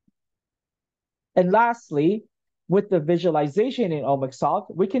 And lastly, with the visualization in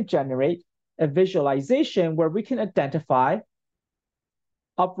OmicSoft, we can generate a visualization where we can identify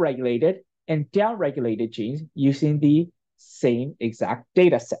upregulated and downregulated genes using the same exact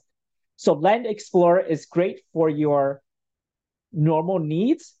data set. So Land Explorer is great for your normal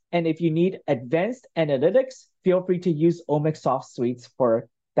needs. And if you need advanced analytics, feel free to use OmicSoft Suites for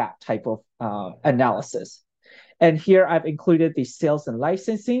that type of analysis. And here I've included the sales and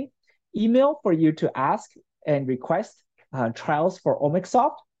licensing email for you to ask and request trials for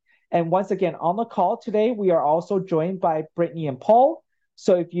OmicSoft. And once again, on the call today, we are also joined by Brittany and Paul.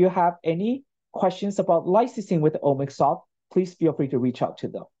 So if you have any questions about licensing with OmicSoft, please feel free to reach out to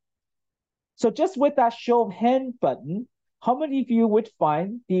them. So just with that show of hand button, how many of you would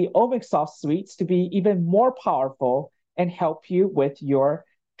find the OmicSoft suites to be even more powerful and help you with your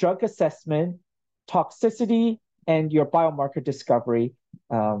drug assessment, toxicity, and your biomarker discovery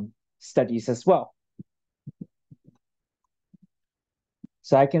studies as well?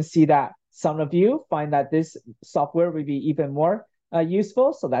 So I can see that some of you find that this software would be even more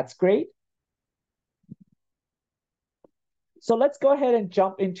useful, so that's great. So let's go ahead and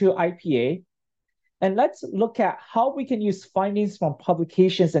jump into IPA. And let's look at how we can use findings from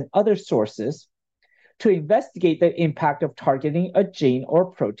publications and other sources to investigate the impact of targeting a gene or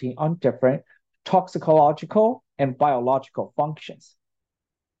protein on different toxicological and biological functions.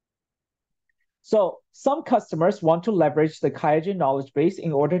 So some customers want to leverage the QIAGEN knowledge base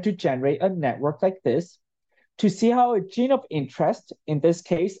in order to generate a network like this to see how a gene of interest, in this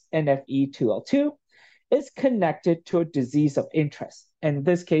case, NFE2L2, is connected to a disease of interest. And in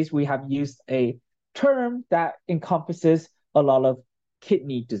this case, we have used a term that encompasses a lot of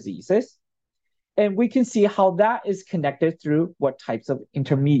kidney diseases. And we can see how that is connected through what types of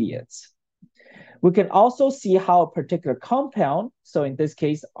intermediates. We can also see how a particular compound, so in this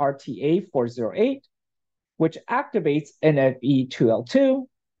case, RTA408, which activates NFE2L2,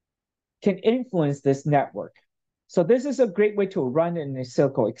 can influence this network. So this is a great way to run an in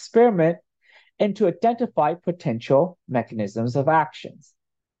silico experiment and to identify potential mechanisms of actions.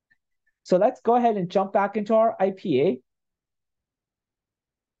 So let's go ahead and jump back into our IPA.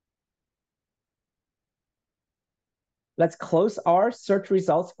 Let's close our search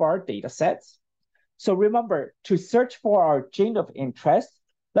results for our data sets. So remember, to search for our gene of interest,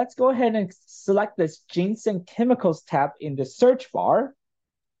 let's go ahead and select this Genes and Chemicals tab in the search bar.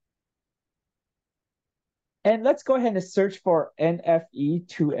 And let's go ahead and search for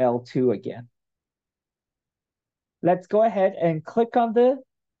NFE2L2 again. Let's go ahead and click on the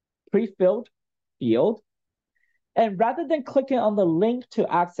pre-filled field. And rather than clicking on the link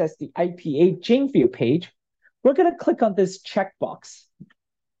to access the IPA gene view page, we're going to click on this checkbox.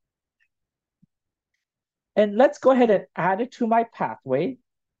 And let's go ahead and add it to my pathway.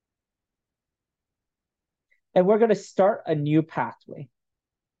 And we're going to start a new pathway.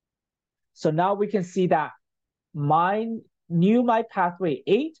 So now we can see that my pathway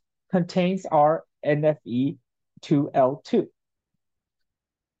 8 contains our NFE2L2.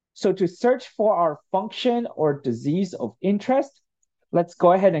 So to search for our function or disease of interest, let's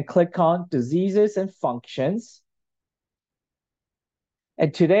go ahead and click on Diseases and Functions.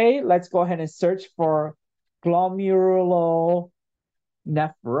 And today, let's go ahead and search for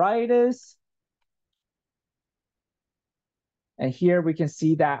glomerulonephritis. And here we can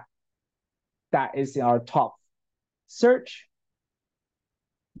see that that is our top search.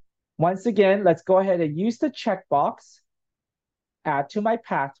 Once again, let's go ahead and use the checkbox, add to my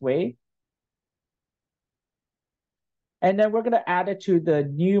pathway. And then we're going to add it to the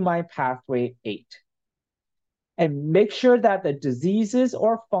new my pathway 8. And make sure that the diseases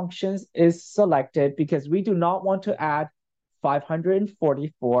or functions is selected because we do not want to add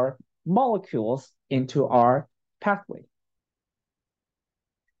 544 molecules into our pathway.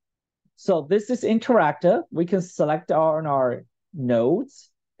 So this is interactive. We can select on our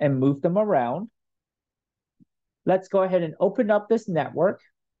nodes and move them around. Let's go ahead and open up this network.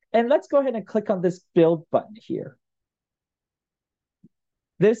 And let's go ahead and click on this build button here.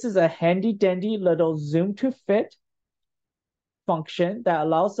 This is a handy dandy little zoom to fit function that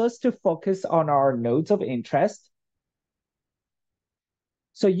allows us to focus on our nodes of interest.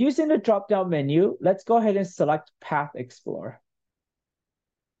 So using the drop-down menu, let's go ahead and select Path Explorer.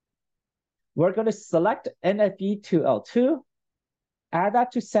 We're going to select NFE2L2, add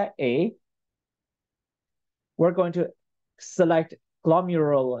that to set A. We're going to select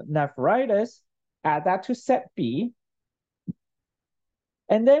glomerulonephritis, add that to set B.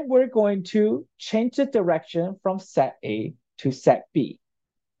 And then we're going to change the direction from set A to set B.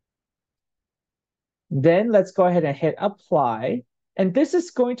 Then let's go ahead and hit apply. And this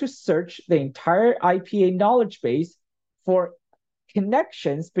is going to search the entire IPA knowledge base for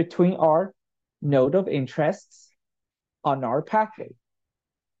connections between our node of interests on our pathway.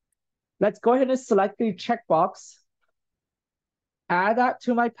 Let's go ahead and select the checkbox, add that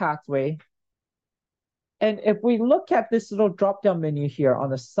to my pathway. And if we look at this little drop-down menu here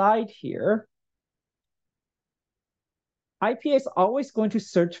on the side here, IPA is always going to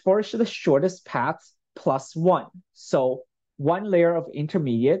search for the shortest paths plus 1. So 1 layer of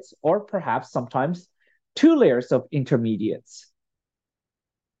intermediates, or perhaps sometimes 2 layers of intermediates.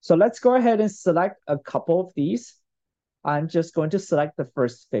 So let's go ahead and select a couple of these. I'm just going to select the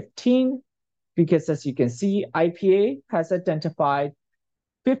first 15 because as you can see, IPA has identified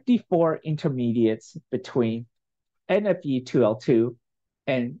 54 intermediates between NFE2L2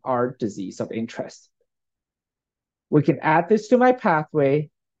 and our disease of interest. We can add this to my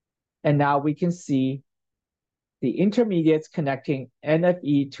pathway, and now we can see the intermediates connecting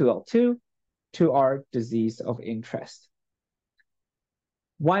NFE2L2 to our disease of interest.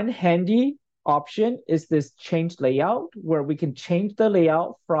 One handy option is this change layout, where we can change the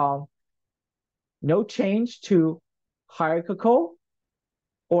layout from no change to hierarchical,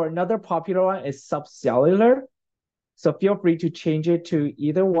 or another popular one is subcellular. So feel free to change it to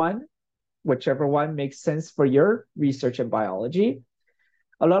either one, whichever one makes sense for your research in biology.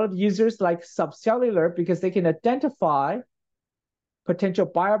 A lot of users like subcellular because they can identify potential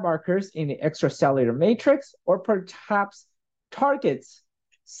biomarkers in the extracellular matrix or perhaps targets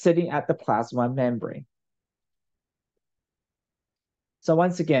sitting at the plasma membrane. So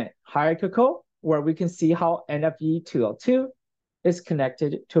once again, hierarchical, where we can see how NFE2L2 is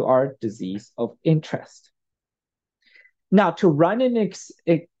connected to our disease of interest. Now, to run an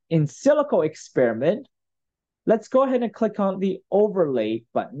in silico experiment, let's go ahead and click on the overlay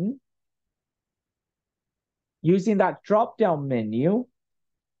button. Using that drop-down menu,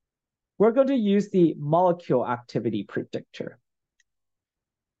 we're going to use the molecule activity predictor.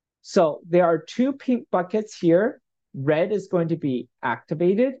 So there are 2 pink buckets here. Red is going to be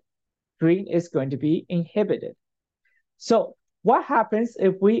activated. Green is going to be inhibited. So what happens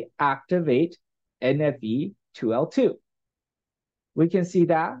if we activate NFE2L2? We can see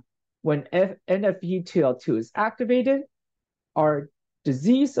that when NFE2L2 is activated, our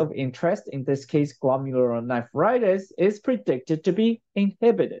disease of interest, in this case glomerulonephritis, is predicted to be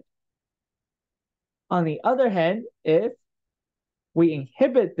inhibited. On the other hand, if we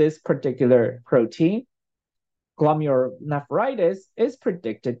inhibit this particular protein, glomerulonephritis is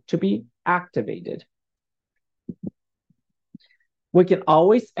predicted to be activated. We can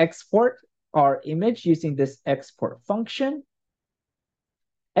always export our image using this export function.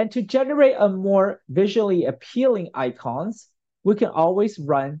 And to generate a more visually appealing icons, we can always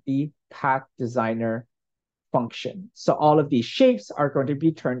run the path designer function. So all of these shapes are going to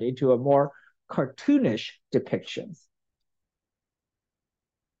be turned into a more cartoonish depictions.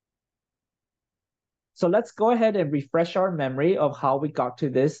 So let's go ahead and refresh our memory of how we got to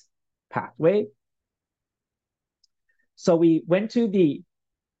this pathway. So we went to the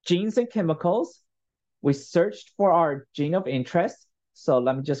genes and chemicals. We searched for our gene of interest. So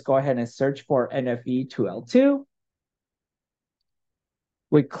let me just go ahead and search for NFE2L2.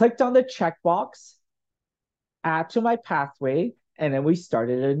 We clicked on the checkbox, add to my pathway, and then we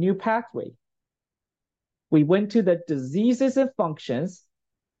started a new pathway. We went to the diseases and functions,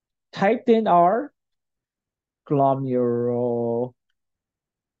 typed in our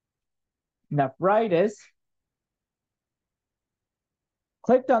glomerulonephritis,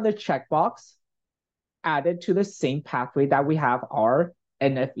 clicked on the checkbox, added to the same pathway that we have our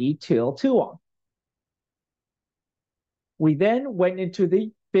NFE2L2 on. We then went into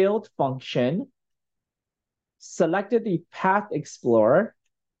the build function, selected the Path Explorer,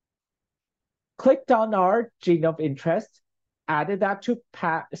 clicked on our gene of interest, added that to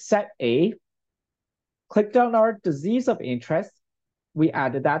set A, clicked on our disease of interest, we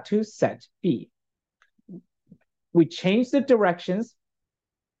added that to set B. We changed the directions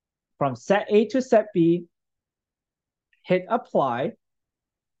from set A to set B, hit apply,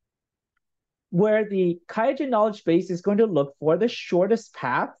 where the QIAGEN knowledge base is going to look for the shortest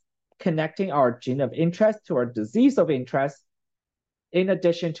path connecting our gene of interest to our disease of interest, in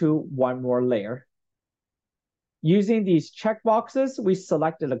addition to one more layer. Using these checkboxes, we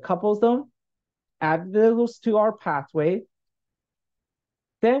selected a couple of them, added those to our pathway.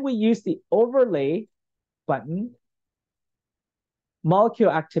 Then we use the overlay button,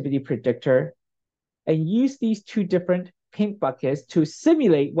 molecule activity predictor, and use these two different pink buckets to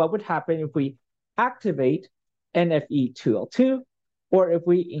simulate what would happen if we activate NFE2L2 or if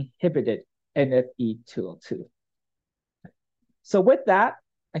we inhibited NFE2L2. So with that,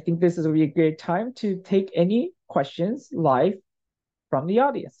 I think this is a really great time to take any questions live from the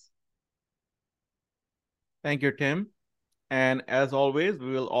audience. Thank you, Tim. And as always,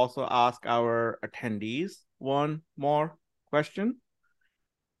 we will also ask our attendees one more question.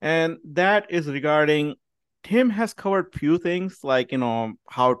 And that is regarding, Tim has covered few things like,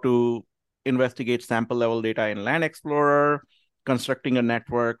 how to investigate sample level data in Land Explorer, constructing a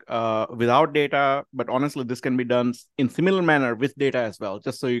network without data. But honestly, this can be done in similar manner with data as well,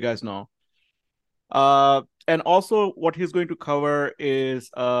 just so you guys know. And also what he's going to cover is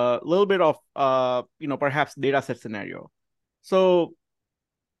a little bit of, perhaps data set scenario. So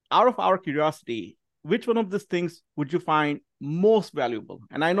out of our curiosity, which one of these things would you find most valuable?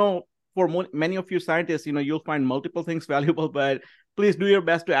 And I know for many of you scientists, you'll find multiple things valuable, but please do your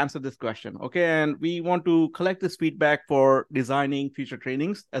best to answer this question, okay? And we want to collect this feedback for designing future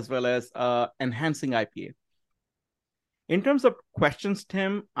trainings as well as enhancing IPA. In terms of questions,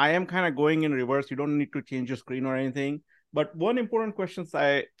 Tim, I am kind of going in reverse. You don't need to change your screen or anything. But one important question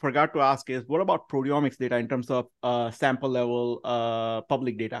I forgot to ask is, what about proteomics data in terms of sample level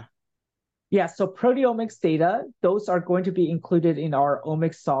public data? Yeah, so proteomics data, those are going to be included in our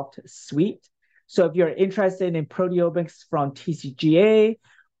OmicsSoft suite. So if you're interested in proteomics from TCGA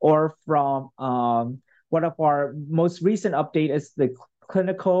or from one of our most recent update is the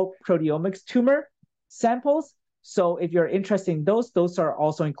clinical proteomics tumor samples. So if you're interested in those are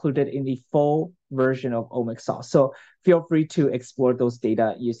also included in the full version of OmicsSoft. So feel free to explore those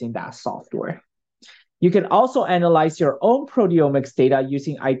data using that software. You can also analyze your own proteomics data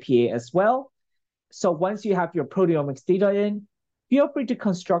using IPA as well. So once you have your proteomics data in, feel free to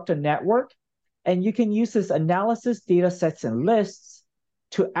construct a network, and you can use this analysis data sets and lists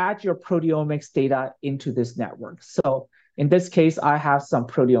to add your proteomics data into this network. So in this case, I have some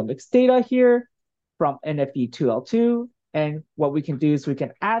proteomics data here from NFE2L2, and what we can do is we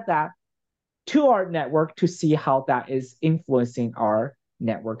can add that to our network to see how that is influencing our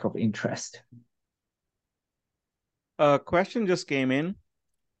network of interest. A question just came in.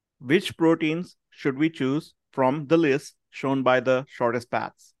 Which proteins should we choose from the list shown by the shortest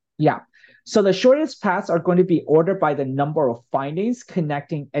paths? Yeah, so the shortest paths are going to be ordered by the number of findings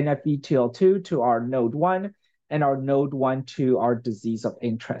connecting NFE2L2 to our node 1 and our node 1 to our disease of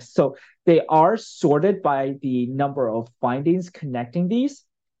interest. So they are sorted by the number of findings connecting these.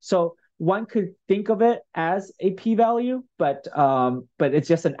 So one could think of it as a p-value, but it's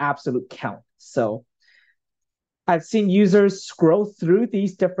just an absolute count. So I've seen users scroll through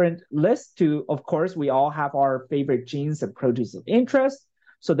these different lists to, of course, we all have our favorite genes and proteins of interest.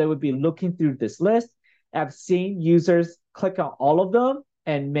 So they would be looking through this list. I've seen users click on all of them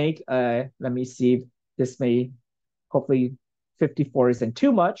and make let me see if this may, hopefully 54 isn't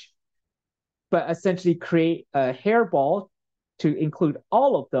too much, but essentially create a hairball to include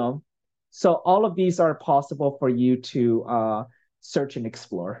all of them. So all of these are possible for you to search and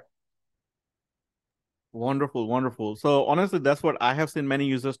explore. Wonderful, wonderful. So honestly, that's what I have seen many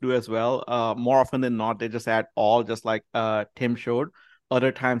users do as well. More often than not, they just add all, just like Tim showed.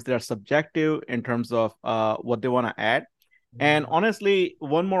 Other times they are subjective in terms of what they want to add. And honestly,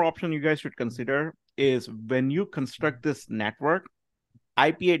 one more option you guys should consider is when you construct this network,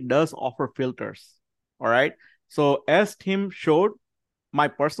 IPA does offer filters. All right. So as Tim showed, my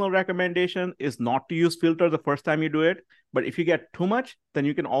personal recommendation is not to use filter the first time you do it. But if you get too much, then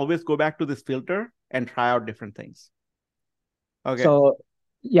you can always go back to this filter and try out different things. Okay. So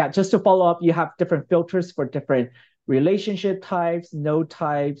yeah, just to follow up, you have different filters for different relationship types, node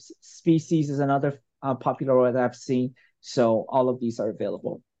types, species is another popular one that I've seen. So all of these are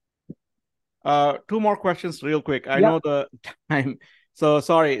available. Two more questions real quick. I Yep. know the time. So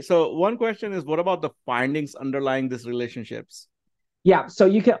sorry. So one question is, what about the findings underlying these relationships? Yeah, so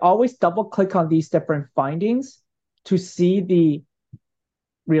you can always double click on these different findings to see the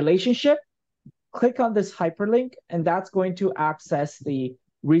relationship. Click on this hyperlink, and that's going to access the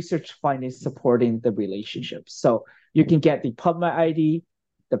research findings supporting the relationship. So you can get the PubMed ID,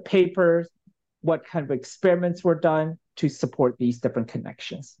 the papers, what kind of experiments were done to support these different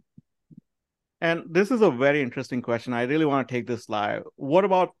connections. And this is a very interesting question. I really want to take this live. What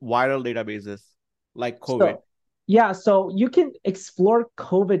about viral databases like COVID? So you can explore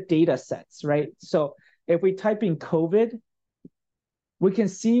COVID data sets, right? So if we type in COVID, we can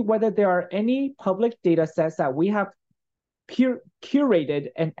see whether there are any public data sets that we have curated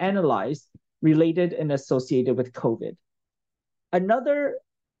and analyzed related and associated with COVID. Another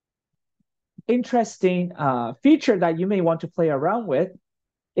interesting feature that you may want to play around with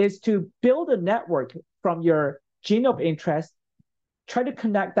is to build a network from your gene of interest, try to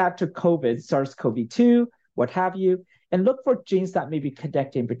connect that to COVID, SARS-CoV-2, what have you, and look for genes that may be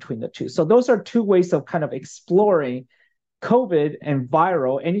connecting between the two. So those are two ways of kind of exploring COVID and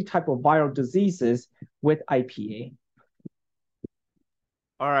any type of viral diseases with IPA.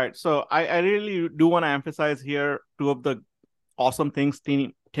 All right. So I really do want to emphasize here two of the awesome things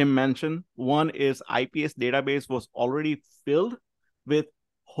Tim mentioned. One is IPS database was already filled with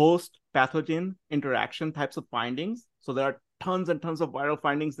host pathogen interaction types of findings. So there are tons and tons of viral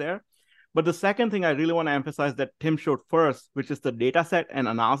findings there. But the second thing I really want to emphasize that Tim showed first, which is the dataset and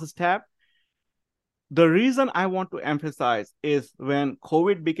analysis tab. The reason I want to emphasize is when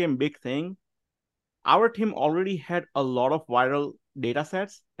COVID became big thing, our team already had a lot of viral data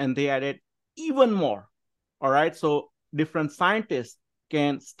sets and they added even more. All right. So different scientists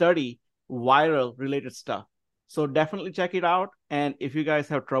can study viral related stuff. So definitely check it out. And if you guys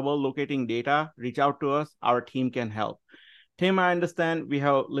have trouble locating data, reach out to us. Our team can help. Tim, I understand we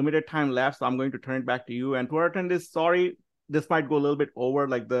have limited time left, so I'm going to turn it back to you. And to our attendees, sorry, this might go a little bit over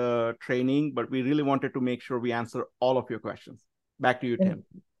like the training, but we really wanted to make sure we answer all of your questions. Back to you, Tim.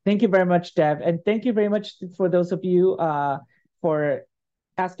 Thank you very much, Dev. And thank you very much for those of you for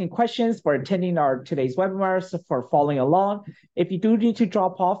asking questions, for attending our today's webinars, for following along. If you do need to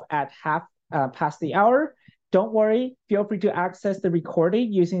drop off at half past the hour, don't worry. Feel free to access the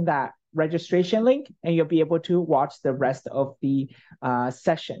recording using that registration link, and you'll be able to watch the rest of the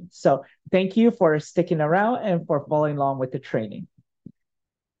session. So thank you for sticking around and for following along with the training.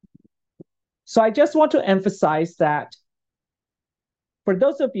 So I just want to emphasize that for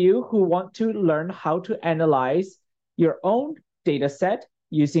those of you who want to learn how to analyze your own data set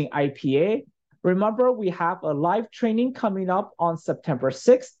using IPA, remember we have a live training coming up on September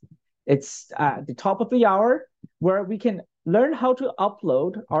 6th. It's at the top of the hour where we can learn how to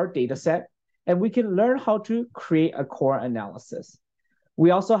upload our data set and we can learn how to create a core analysis.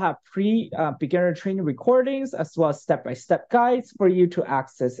 We also have beginner training recordings as well as step-by-step guides for you to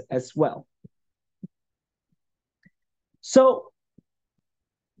access as well. So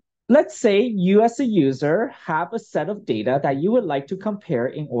let's say you as a user have a set of data that you would like to compare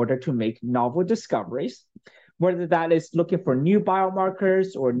in order to make novel discoveries, whether that is looking for new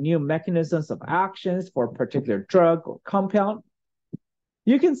biomarkers or new mechanisms of actions for a particular drug or compound.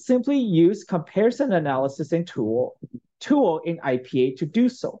 You can simply use comparison analysis and tool in IPA to do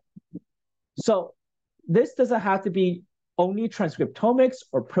so. So this doesn't have to be only transcriptomics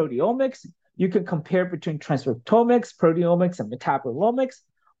or proteomics. You can compare between transcriptomics, proteomics, and metabolomics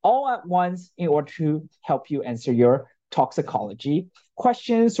all at once in order to help you answer your toxicology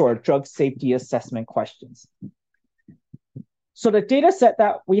questions or drug safety assessment questions. So the data set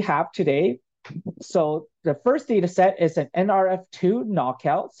that we have today, so the first data set is an NRF2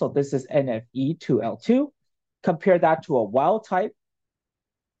 knockout. So this is NFE2L2. Compare that to a wild type.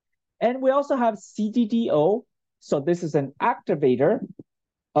 And we also have CDDO. So this is an activator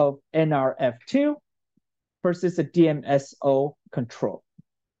of NRF2 versus a DMSO control.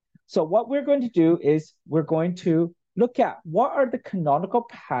 So what we're going to do is we're going to look at what are the canonical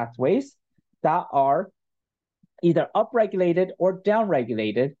pathways that are either upregulated or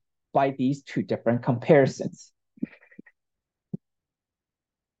downregulated by these two different comparisons.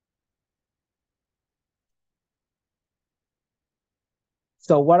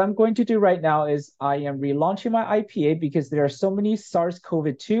 So what I'm going to do right now is I am relaunching my IPA because there are so many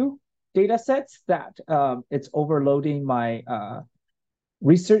SARS-CoV-2 data sets that it's overloading my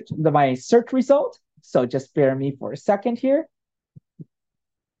my search result. So just bear me for a second here.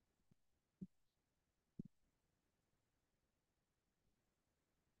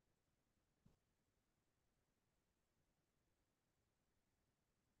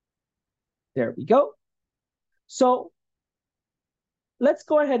 There we go. So let's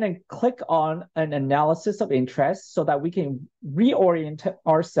go ahead and click on an analysis of interest so that we can reorient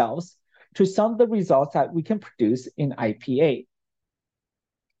ourselves to some of the results that we can produce in IPA.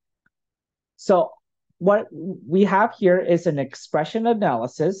 So what we have here is an expression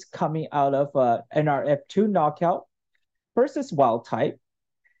analysis coming out of NRF2 knockout versus wild type.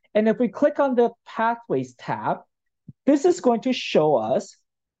 And if we click on the pathways tab, this is going to show us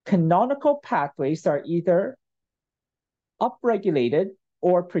canonical pathways are either upregulated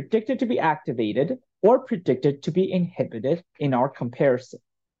or predicted to be activated or predicted to be inhibited in our comparison.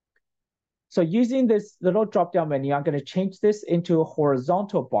 So using this little drop-down menu, I'm going to change this into a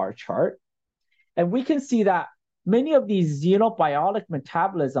horizontal bar chart. And we can see that many of these xenobiotic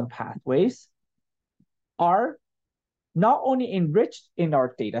metabolism pathways are not only enriched in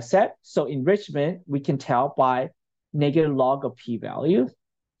our data set, so enrichment we can tell by negative log of p-value,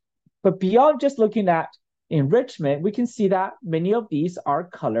 but beyond just looking at enrichment, we can see that many of these are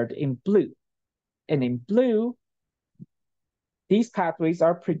colored in blue. And in blue, these pathways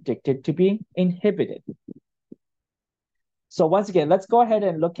are predicted to be inhibited. So once again, let's go ahead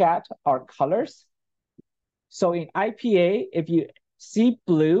and look at our colors. So in IPA, if you see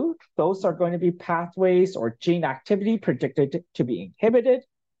blue, those are going to be pathways or gene activity predicted to be inhibited.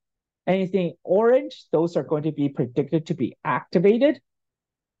 Anything orange, those are going to be predicted to be activated.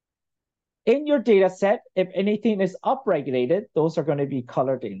 In your data set, if anything is upregulated, those are going to be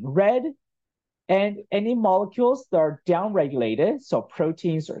colored in red. And any molecules that are downregulated, so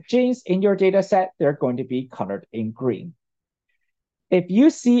proteins or genes in your data set, they're going to be colored in green. If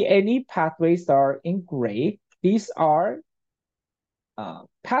you see any pathways that are in gray, these are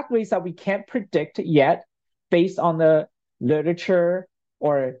pathways that we can't predict yet based on the literature,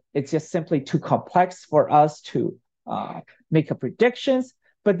 or it's just simply too complex for us to make a predictions,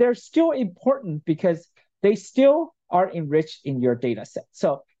 but they're still important because they still are enriched in your data set.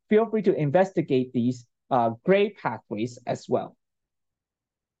 So feel free to investigate these gray pathways as well.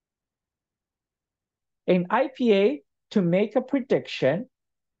 In IPA, to make a prediction,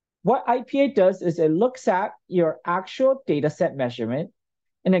 what IPA does is it looks at your actual data set measurement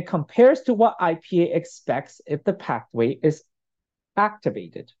and it compares to what IPA expects if the pathway is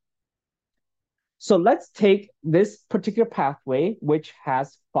activated. So let's take this particular pathway, which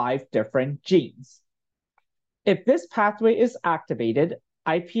has 5 different genes. If this pathway is activated,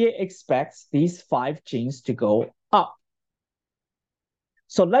 IPA expects these 5 genes to go up.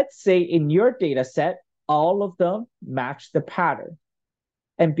 So let's say in your data set, all of them match the pattern.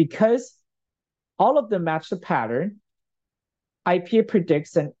 And because all of them match the pattern, IPA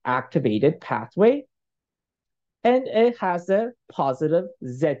predicts an activated pathway, and it has a positive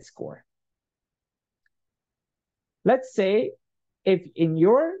Z-score. Let's say if in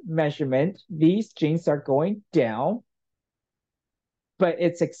your measurement, these genes are going down, but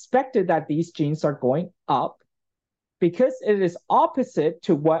it's expected that these genes are going up, because it is opposite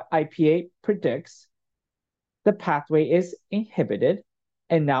to what IPA predicts, the pathway is inhibited,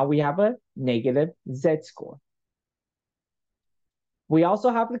 and now we have a negative Z-score. We also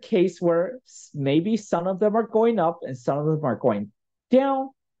have the case where maybe some of them are going up and some of them are going down.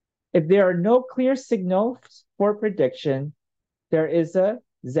 If there are no clear signals for prediction, there is a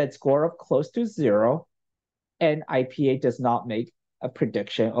Z-score of close to 0, and IPA does not make a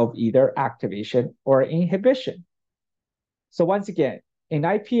prediction of either activation or inhibition. So once again, in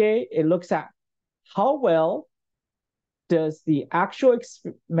IPA, it looks at how well does the actual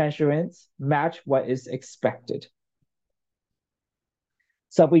measurements match what is expected.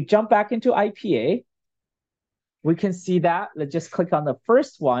 So if we jump back into IPA, we can see that, let's just click on the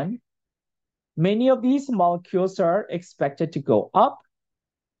first one. Many of these molecules are expected to go up,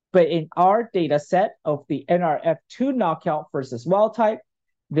 but in our data set of the NRF2 knockout versus wild type,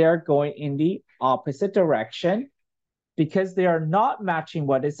 they're going in the opposite direction. Because they are not matching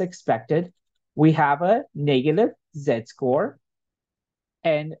what is expected, we have a negative Z-score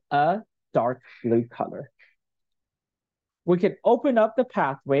and a dark blue color. We can open up the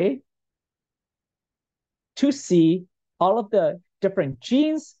pathway to see all of the different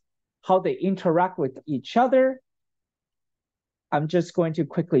genes, how they interact with each other. I'm just going to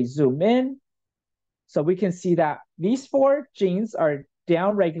quickly zoom in. So we can see that these 4 genes are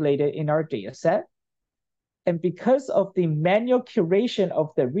downregulated in our data set. And because of the manual curation of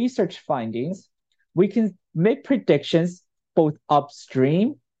the research findings, we can make predictions both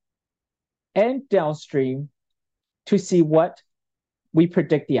upstream and downstream to see what we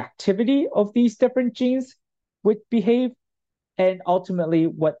predict the activity of these different genes would behave, and ultimately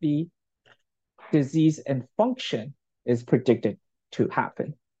what the disease and function is predicted to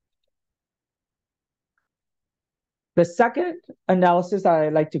happen. The second analysis that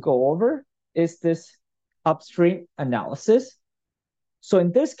I'd like to go over is this upstream analysis. So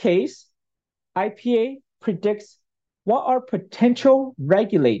in this case, IPA predicts what are potential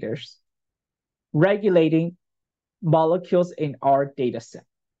regulators regulating molecules in our data set.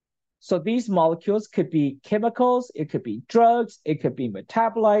 So these molecules could be chemicals, it could be drugs, it could be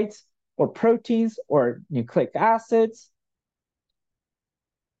metabolites or proteins or nucleic acids.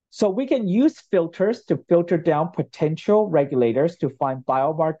 So we can use filters to filter down potential regulators to find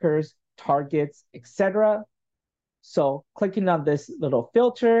biomarkers, targets, etc. So clicking on this little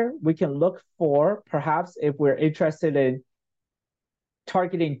filter, we can look for, perhaps if we're interested in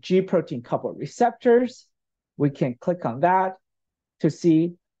targeting G protein coupled receptors, we can click on that to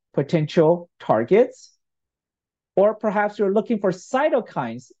see potential targets. Or perhaps we're looking for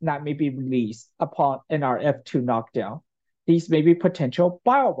cytokines that may be released upon NRF2 knockdown. These may be potential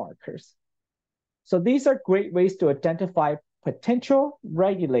biomarkers. So these are great ways to identify potential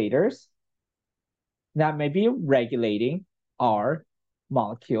regulators that may be regulating our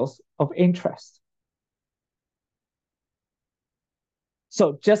molecules of interest.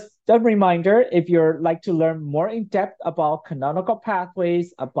 So just a reminder, if you'd like to learn more in depth about canonical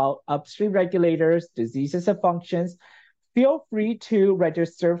pathways, about upstream regulators, diseases and functions, feel free to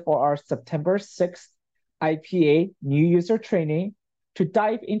register for our September 6th IPA new user training to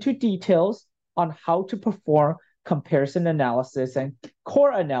dive into details on how to perform comparison analysis and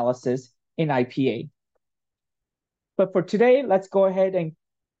core analysis in IPA. But for today, let's go ahead and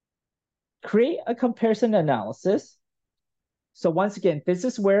create a comparison analysis. So once again, this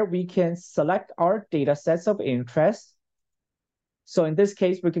is where we can select our data sets of interest. So in this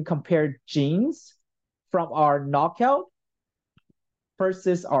case, we can compare genes from our knockout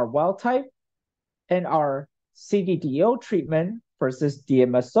versus our wild type and our CDDO treatment versus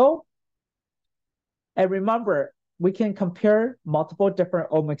DMSO. And remember, we can compare multiple different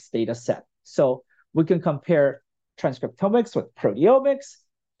omics data sets. So we can compare transcriptomics with proteomics,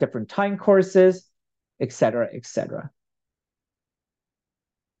 different time courses, et cetera, et cetera.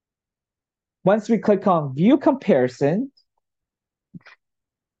 Once we click on View Comparison,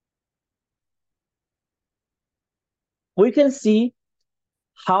 we can see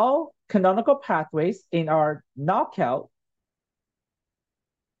how canonical pathways in our knockout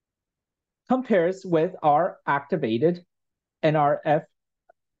compares with our activated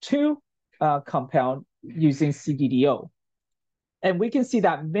NRF2 compound using CDDO. And we can see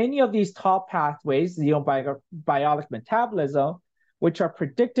that many of these top pathways, xenobiolic metabolism, which are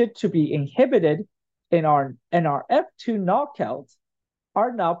predicted to be inhibited in our NRF2 knockouts,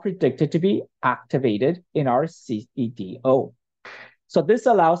 are now predicted to be activated in our CDDO. So this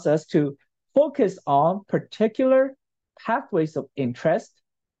allows us to focus on particular pathways of interest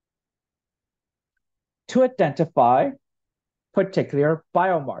to identify particular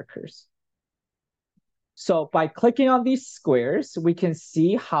biomarkers. So by clicking on these squares, we can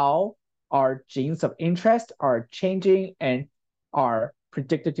see how our genes of interest are changing and are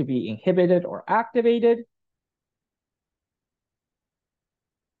predicted to be inhibited or activated.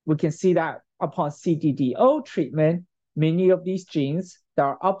 We can see that upon CDDO treatment, many of these genes that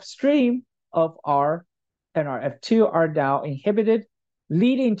are upstream of our NRF2 are now inhibited,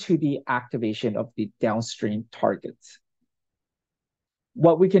 leading to the activation of the downstream targets.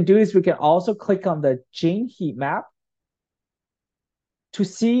 What we can do is we can also click on the gene heat map to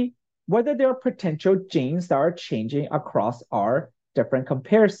see whether there are potential genes that are changing across our different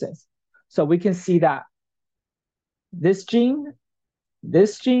comparisons. So we can see that this gene,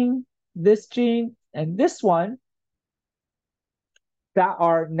 this gene, this gene, and this one that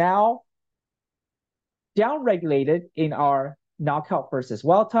are now downregulated in our knockout versus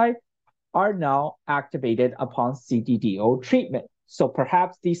wild type are now activated upon CDDO treatment. So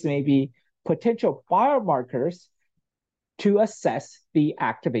perhaps these may be potential biomarkers to assess the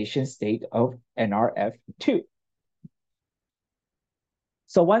activation state of NRF2.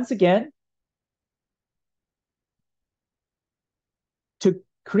 So once again, to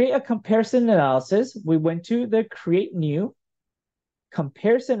create a comparison analysis, we went to the Create New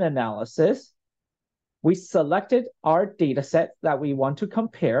Comparison Analysis. We selected our data set that we want to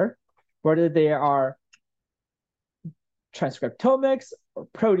compare, whether they are transcriptomics or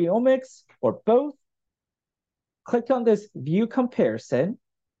proteomics or both. Click on this view comparison.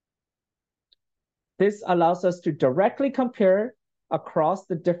 This allows us to directly compare across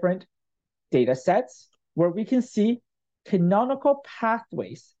the different data sets where we can see canonical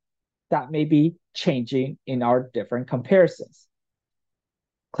pathways that may be changing in our different comparisons.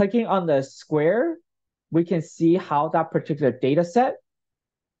 Clicking on the square, we can see how that particular data set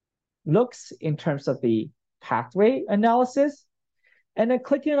looks in terms of the pathway analysis. And then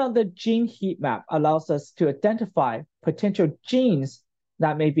clicking on the gene heat map allows us to identify potential genes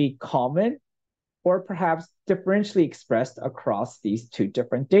that may be common or perhaps differentially expressed across these two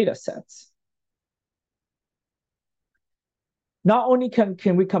different data sets. Not only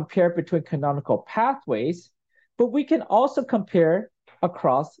can we compare between canonical pathways, but we can also compare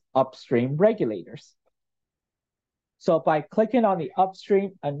across upstream regulators. So by clicking on the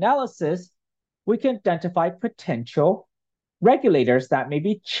upstream analysis, we can identify potential regulators that may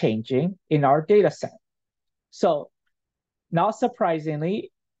be changing in our data set. So not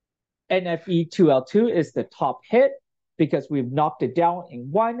surprisingly, NFE2L2 is the top hit because we've knocked it down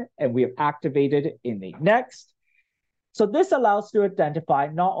in one and we have activated it in the next. So this allows to identify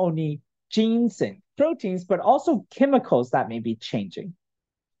not only genes and proteins, but also chemicals that may be changing.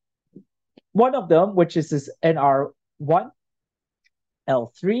 One of them, which is this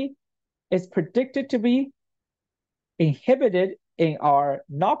NR1L3, is predicted to be inhibited in our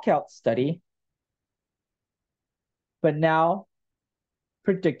knockout study, but now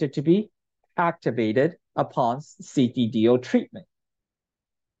predicted to be activated upon CTDO treatment.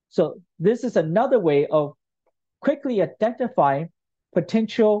 So this is another way of quickly identifying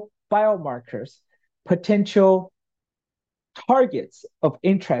potential biomarkers, potential targets of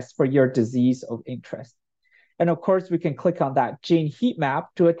interest for your disease of interest. And of course, we can click on that gene heat map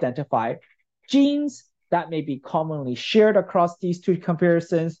to identify genes that may be commonly shared across these two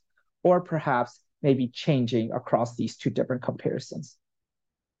comparisons, or perhaps may be changing across these two different comparisons.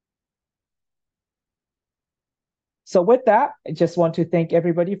 So with that, I just want to thank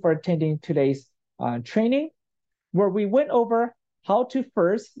everybody for attending today's training, where we went over how to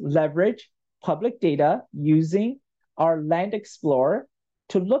first leverage public data using our Land Explorer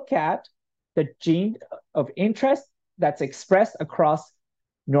to look at the gene of interest that's expressed across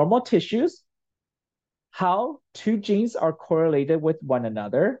normal tissues, how two genes are correlated with one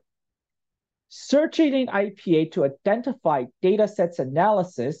another, searching in IPA to identify data sets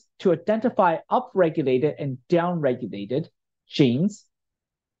analysis to identify upregulated and downregulated genes.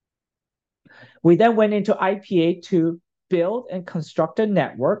 We then went into IPA to build and construct a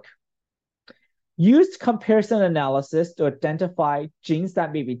network, used comparison analysis to identify genes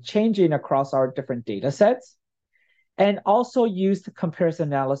that may be changing across our different data sets, and also used comparison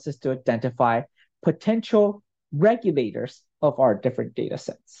analysis to identify potential regulators of our different data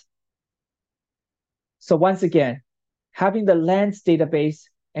sets. So once again, having the LANS database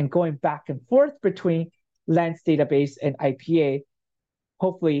and going back and forth between LANS database and IPA,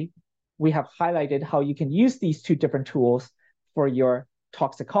 hopefully we have highlighted how you can use these two different tools for your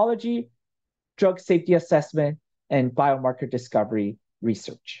toxicology, drug safety assessment, and biomarker discovery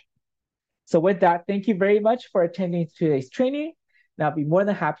research. So with that, thank you very much for attending today's training. And I'll be more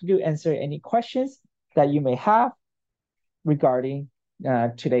than happy to answer any questions that you may have regarding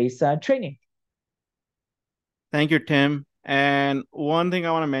today's training. Thank you, Tim. And one thing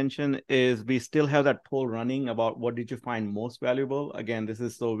I want to mention is we still have that poll running about what did you find most valuable. Again, this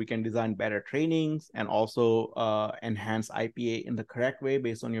is so we can design better trainings and also enhance IPA in the correct way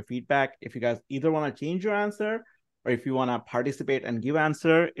based on your feedback. If you guys either want to change your answer or if you want to participate and give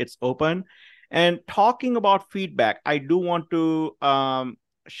answer, it's open. And talking about feedback, I do want to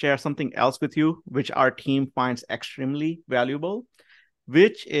share something else with you, which our team finds extremely valuable,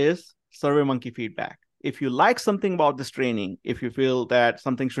 which is SurveyMonkey feedback. If you like something about this training, if you feel that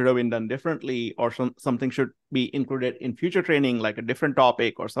something should have been done differently or something should be included in future training, like a different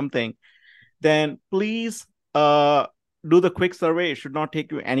topic or something, then please do the quick survey. It should not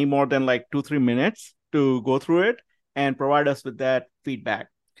take you any more than like 2-3 minutes to go through it and provide us with that feedback.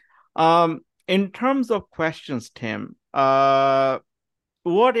 In terms of questions, Tim,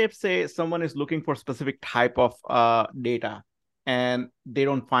 what if, say, someone is looking for a specific type of data and they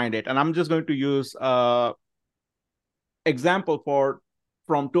don't find it? And I'm just going to use example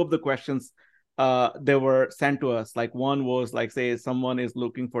from two of the questions they were sent to us. Like one was like, say, someone is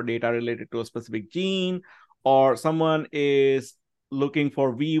looking for data related to a specific gene, or someone is looking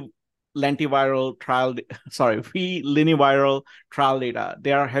for V lentiviral trial data.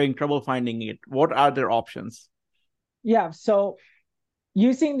 They are having trouble finding it. What are their options? Yeah, so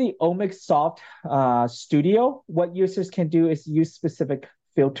Using the OmicSoft Studio, what users can do is use specific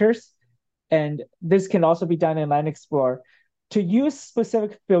filters, and this can also be done in Land Explorer, to use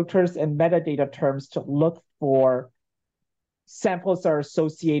specific filters and metadata terms to look for samples that are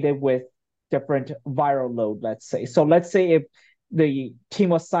associated with different viral load, let's say. So let's say if the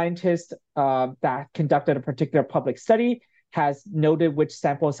team of scientists that conducted a particular public study has noted which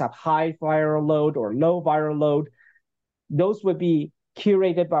samples have high viral load or low viral load, those would be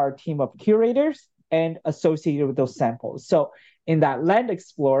curated by our team of curators and associated with those samples. So in that Land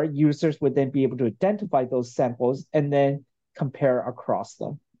Explorer, users would then be able to identify those samples and then compare across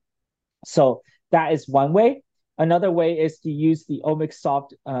them. So that is one way. Another way is to use the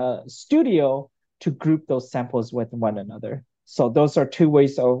OmicSoft Studio to group those samples with one another. So those are two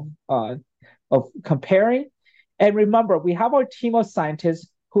ways of comparing. And remember, we have our team of scientists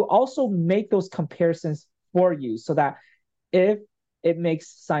who also make those comparisons for you so that if it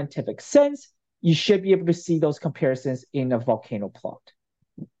makes scientific sense, you should be able to see those comparisons in a volcano plot.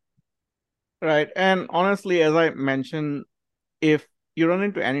 Right. And honestly, as I mentioned, if you run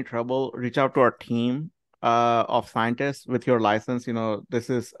into any trouble, reach out to our team of scientists with your license. This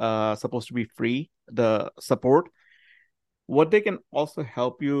is supposed to be free, the support. What they can also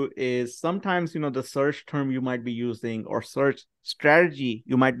help you is sometimes, the search term you might be using or search strategy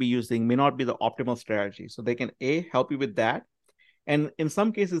you might be using may not be the optimal strategy. So they can help you with that. And in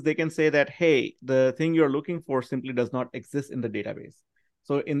some cases, they can say that, hey, the thing you're looking for simply does not exist in the database.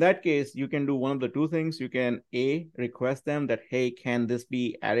 So in that case, you can do one of the two things. You can request them that, hey, can this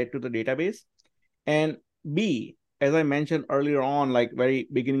be added to the database? And B, as I mentioned earlier on, like very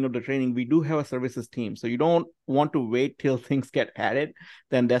beginning of the training, we do have a services team. So you don't want to wait till things get added.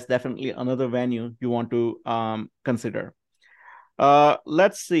 Then that's definitely another venue you want to consider.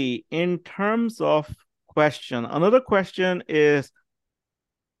 Let's see. In terms of another question is,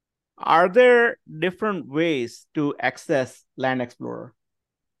 are there different ways to access Land Explorer?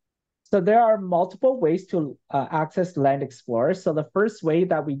 So there are multiple ways to access Land Explorer. So the first way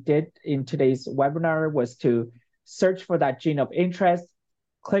that we did in today's webinar was to search for that gene of interest,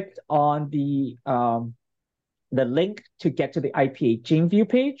 clicked on the link to get to the IPA gene view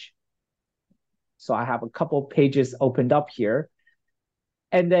page. So I have a couple pages opened up here.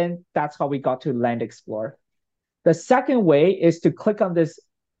 And then that's how we got to Land Explorer. The second way is to click on this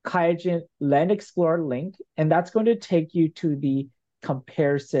QIAGEN Land Explorer link, and that's going to take you to the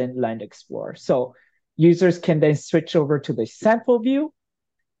comparison Land Explorer. So users can then switch over to the sample view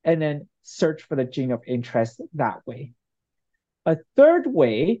and then search for the gene of interest that way. A third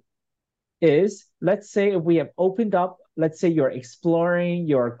way is, let's say if we have opened up, let's say you're exploring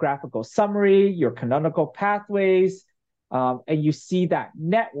your graphical summary, your canonical pathways, and you see that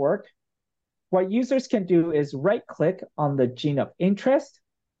network, what users can do is right-click on the gene of interest,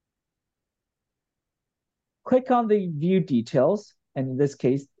 click on the view details, and in this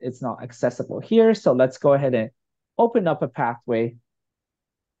case, it's not accessible here. So let's go ahead and open up a pathway.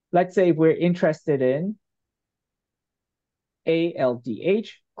 Let's say we're interested in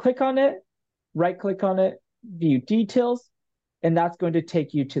ALDH, click on it, right-click on it, view details, and that's going to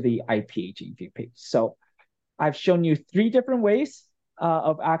take you to the IPA gene view page. So I've shown you 3 different ways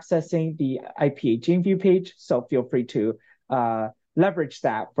of accessing the IPA gene view page, so feel free to leverage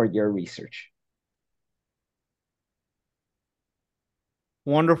that for your research.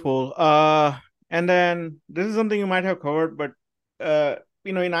 Wonderful. And then this is something you might have covered, but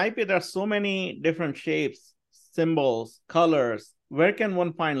in IPA, there are so many different shapes, symbols, colors. Where can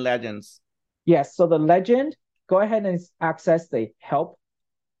one find legends? Yes, so the legend, go ahead and access the help.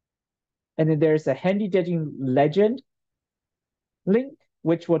 And then there's a handy digging legend link,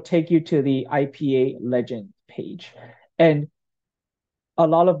 which will take you to the IPA legend page. And a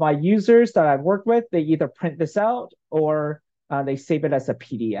lot of my users that I've worked with, they either print this out or they save it as a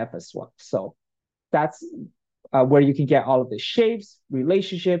PDF as well. So that's where you can get all of the shapes,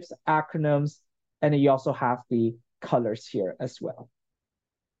 relationships, acronyms, and then you also have the colors here as well.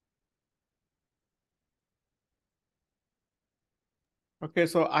 Okay,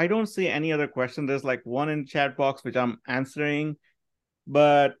 so I don't see any other question. There's like one in chat box, which I'm answering.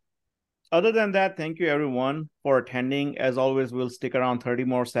 But other than that, thank you everyone for attending. As always, we'll stick around 30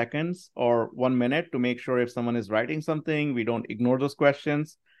 more seconds or 1 minute to make sure if someone is writing something, we don't ignore those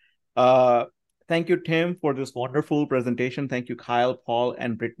questions. Thank you, Tim, for this wonderful presentation. Thank you, Kyle, Paul,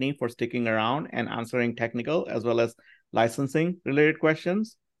 and Brittany for sticking around and answering technical as well as licensing related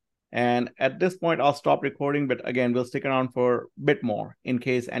questions. And at this point, I'll stop recording, but again, we'll stick around for a bit more in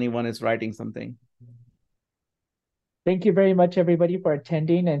case anyone is writing something. Thank you very much, everybody, for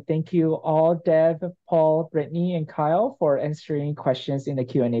attending. And thank you all, Deb, Paul, Brittany, and Kyle for answering questions in the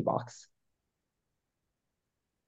Q&A box.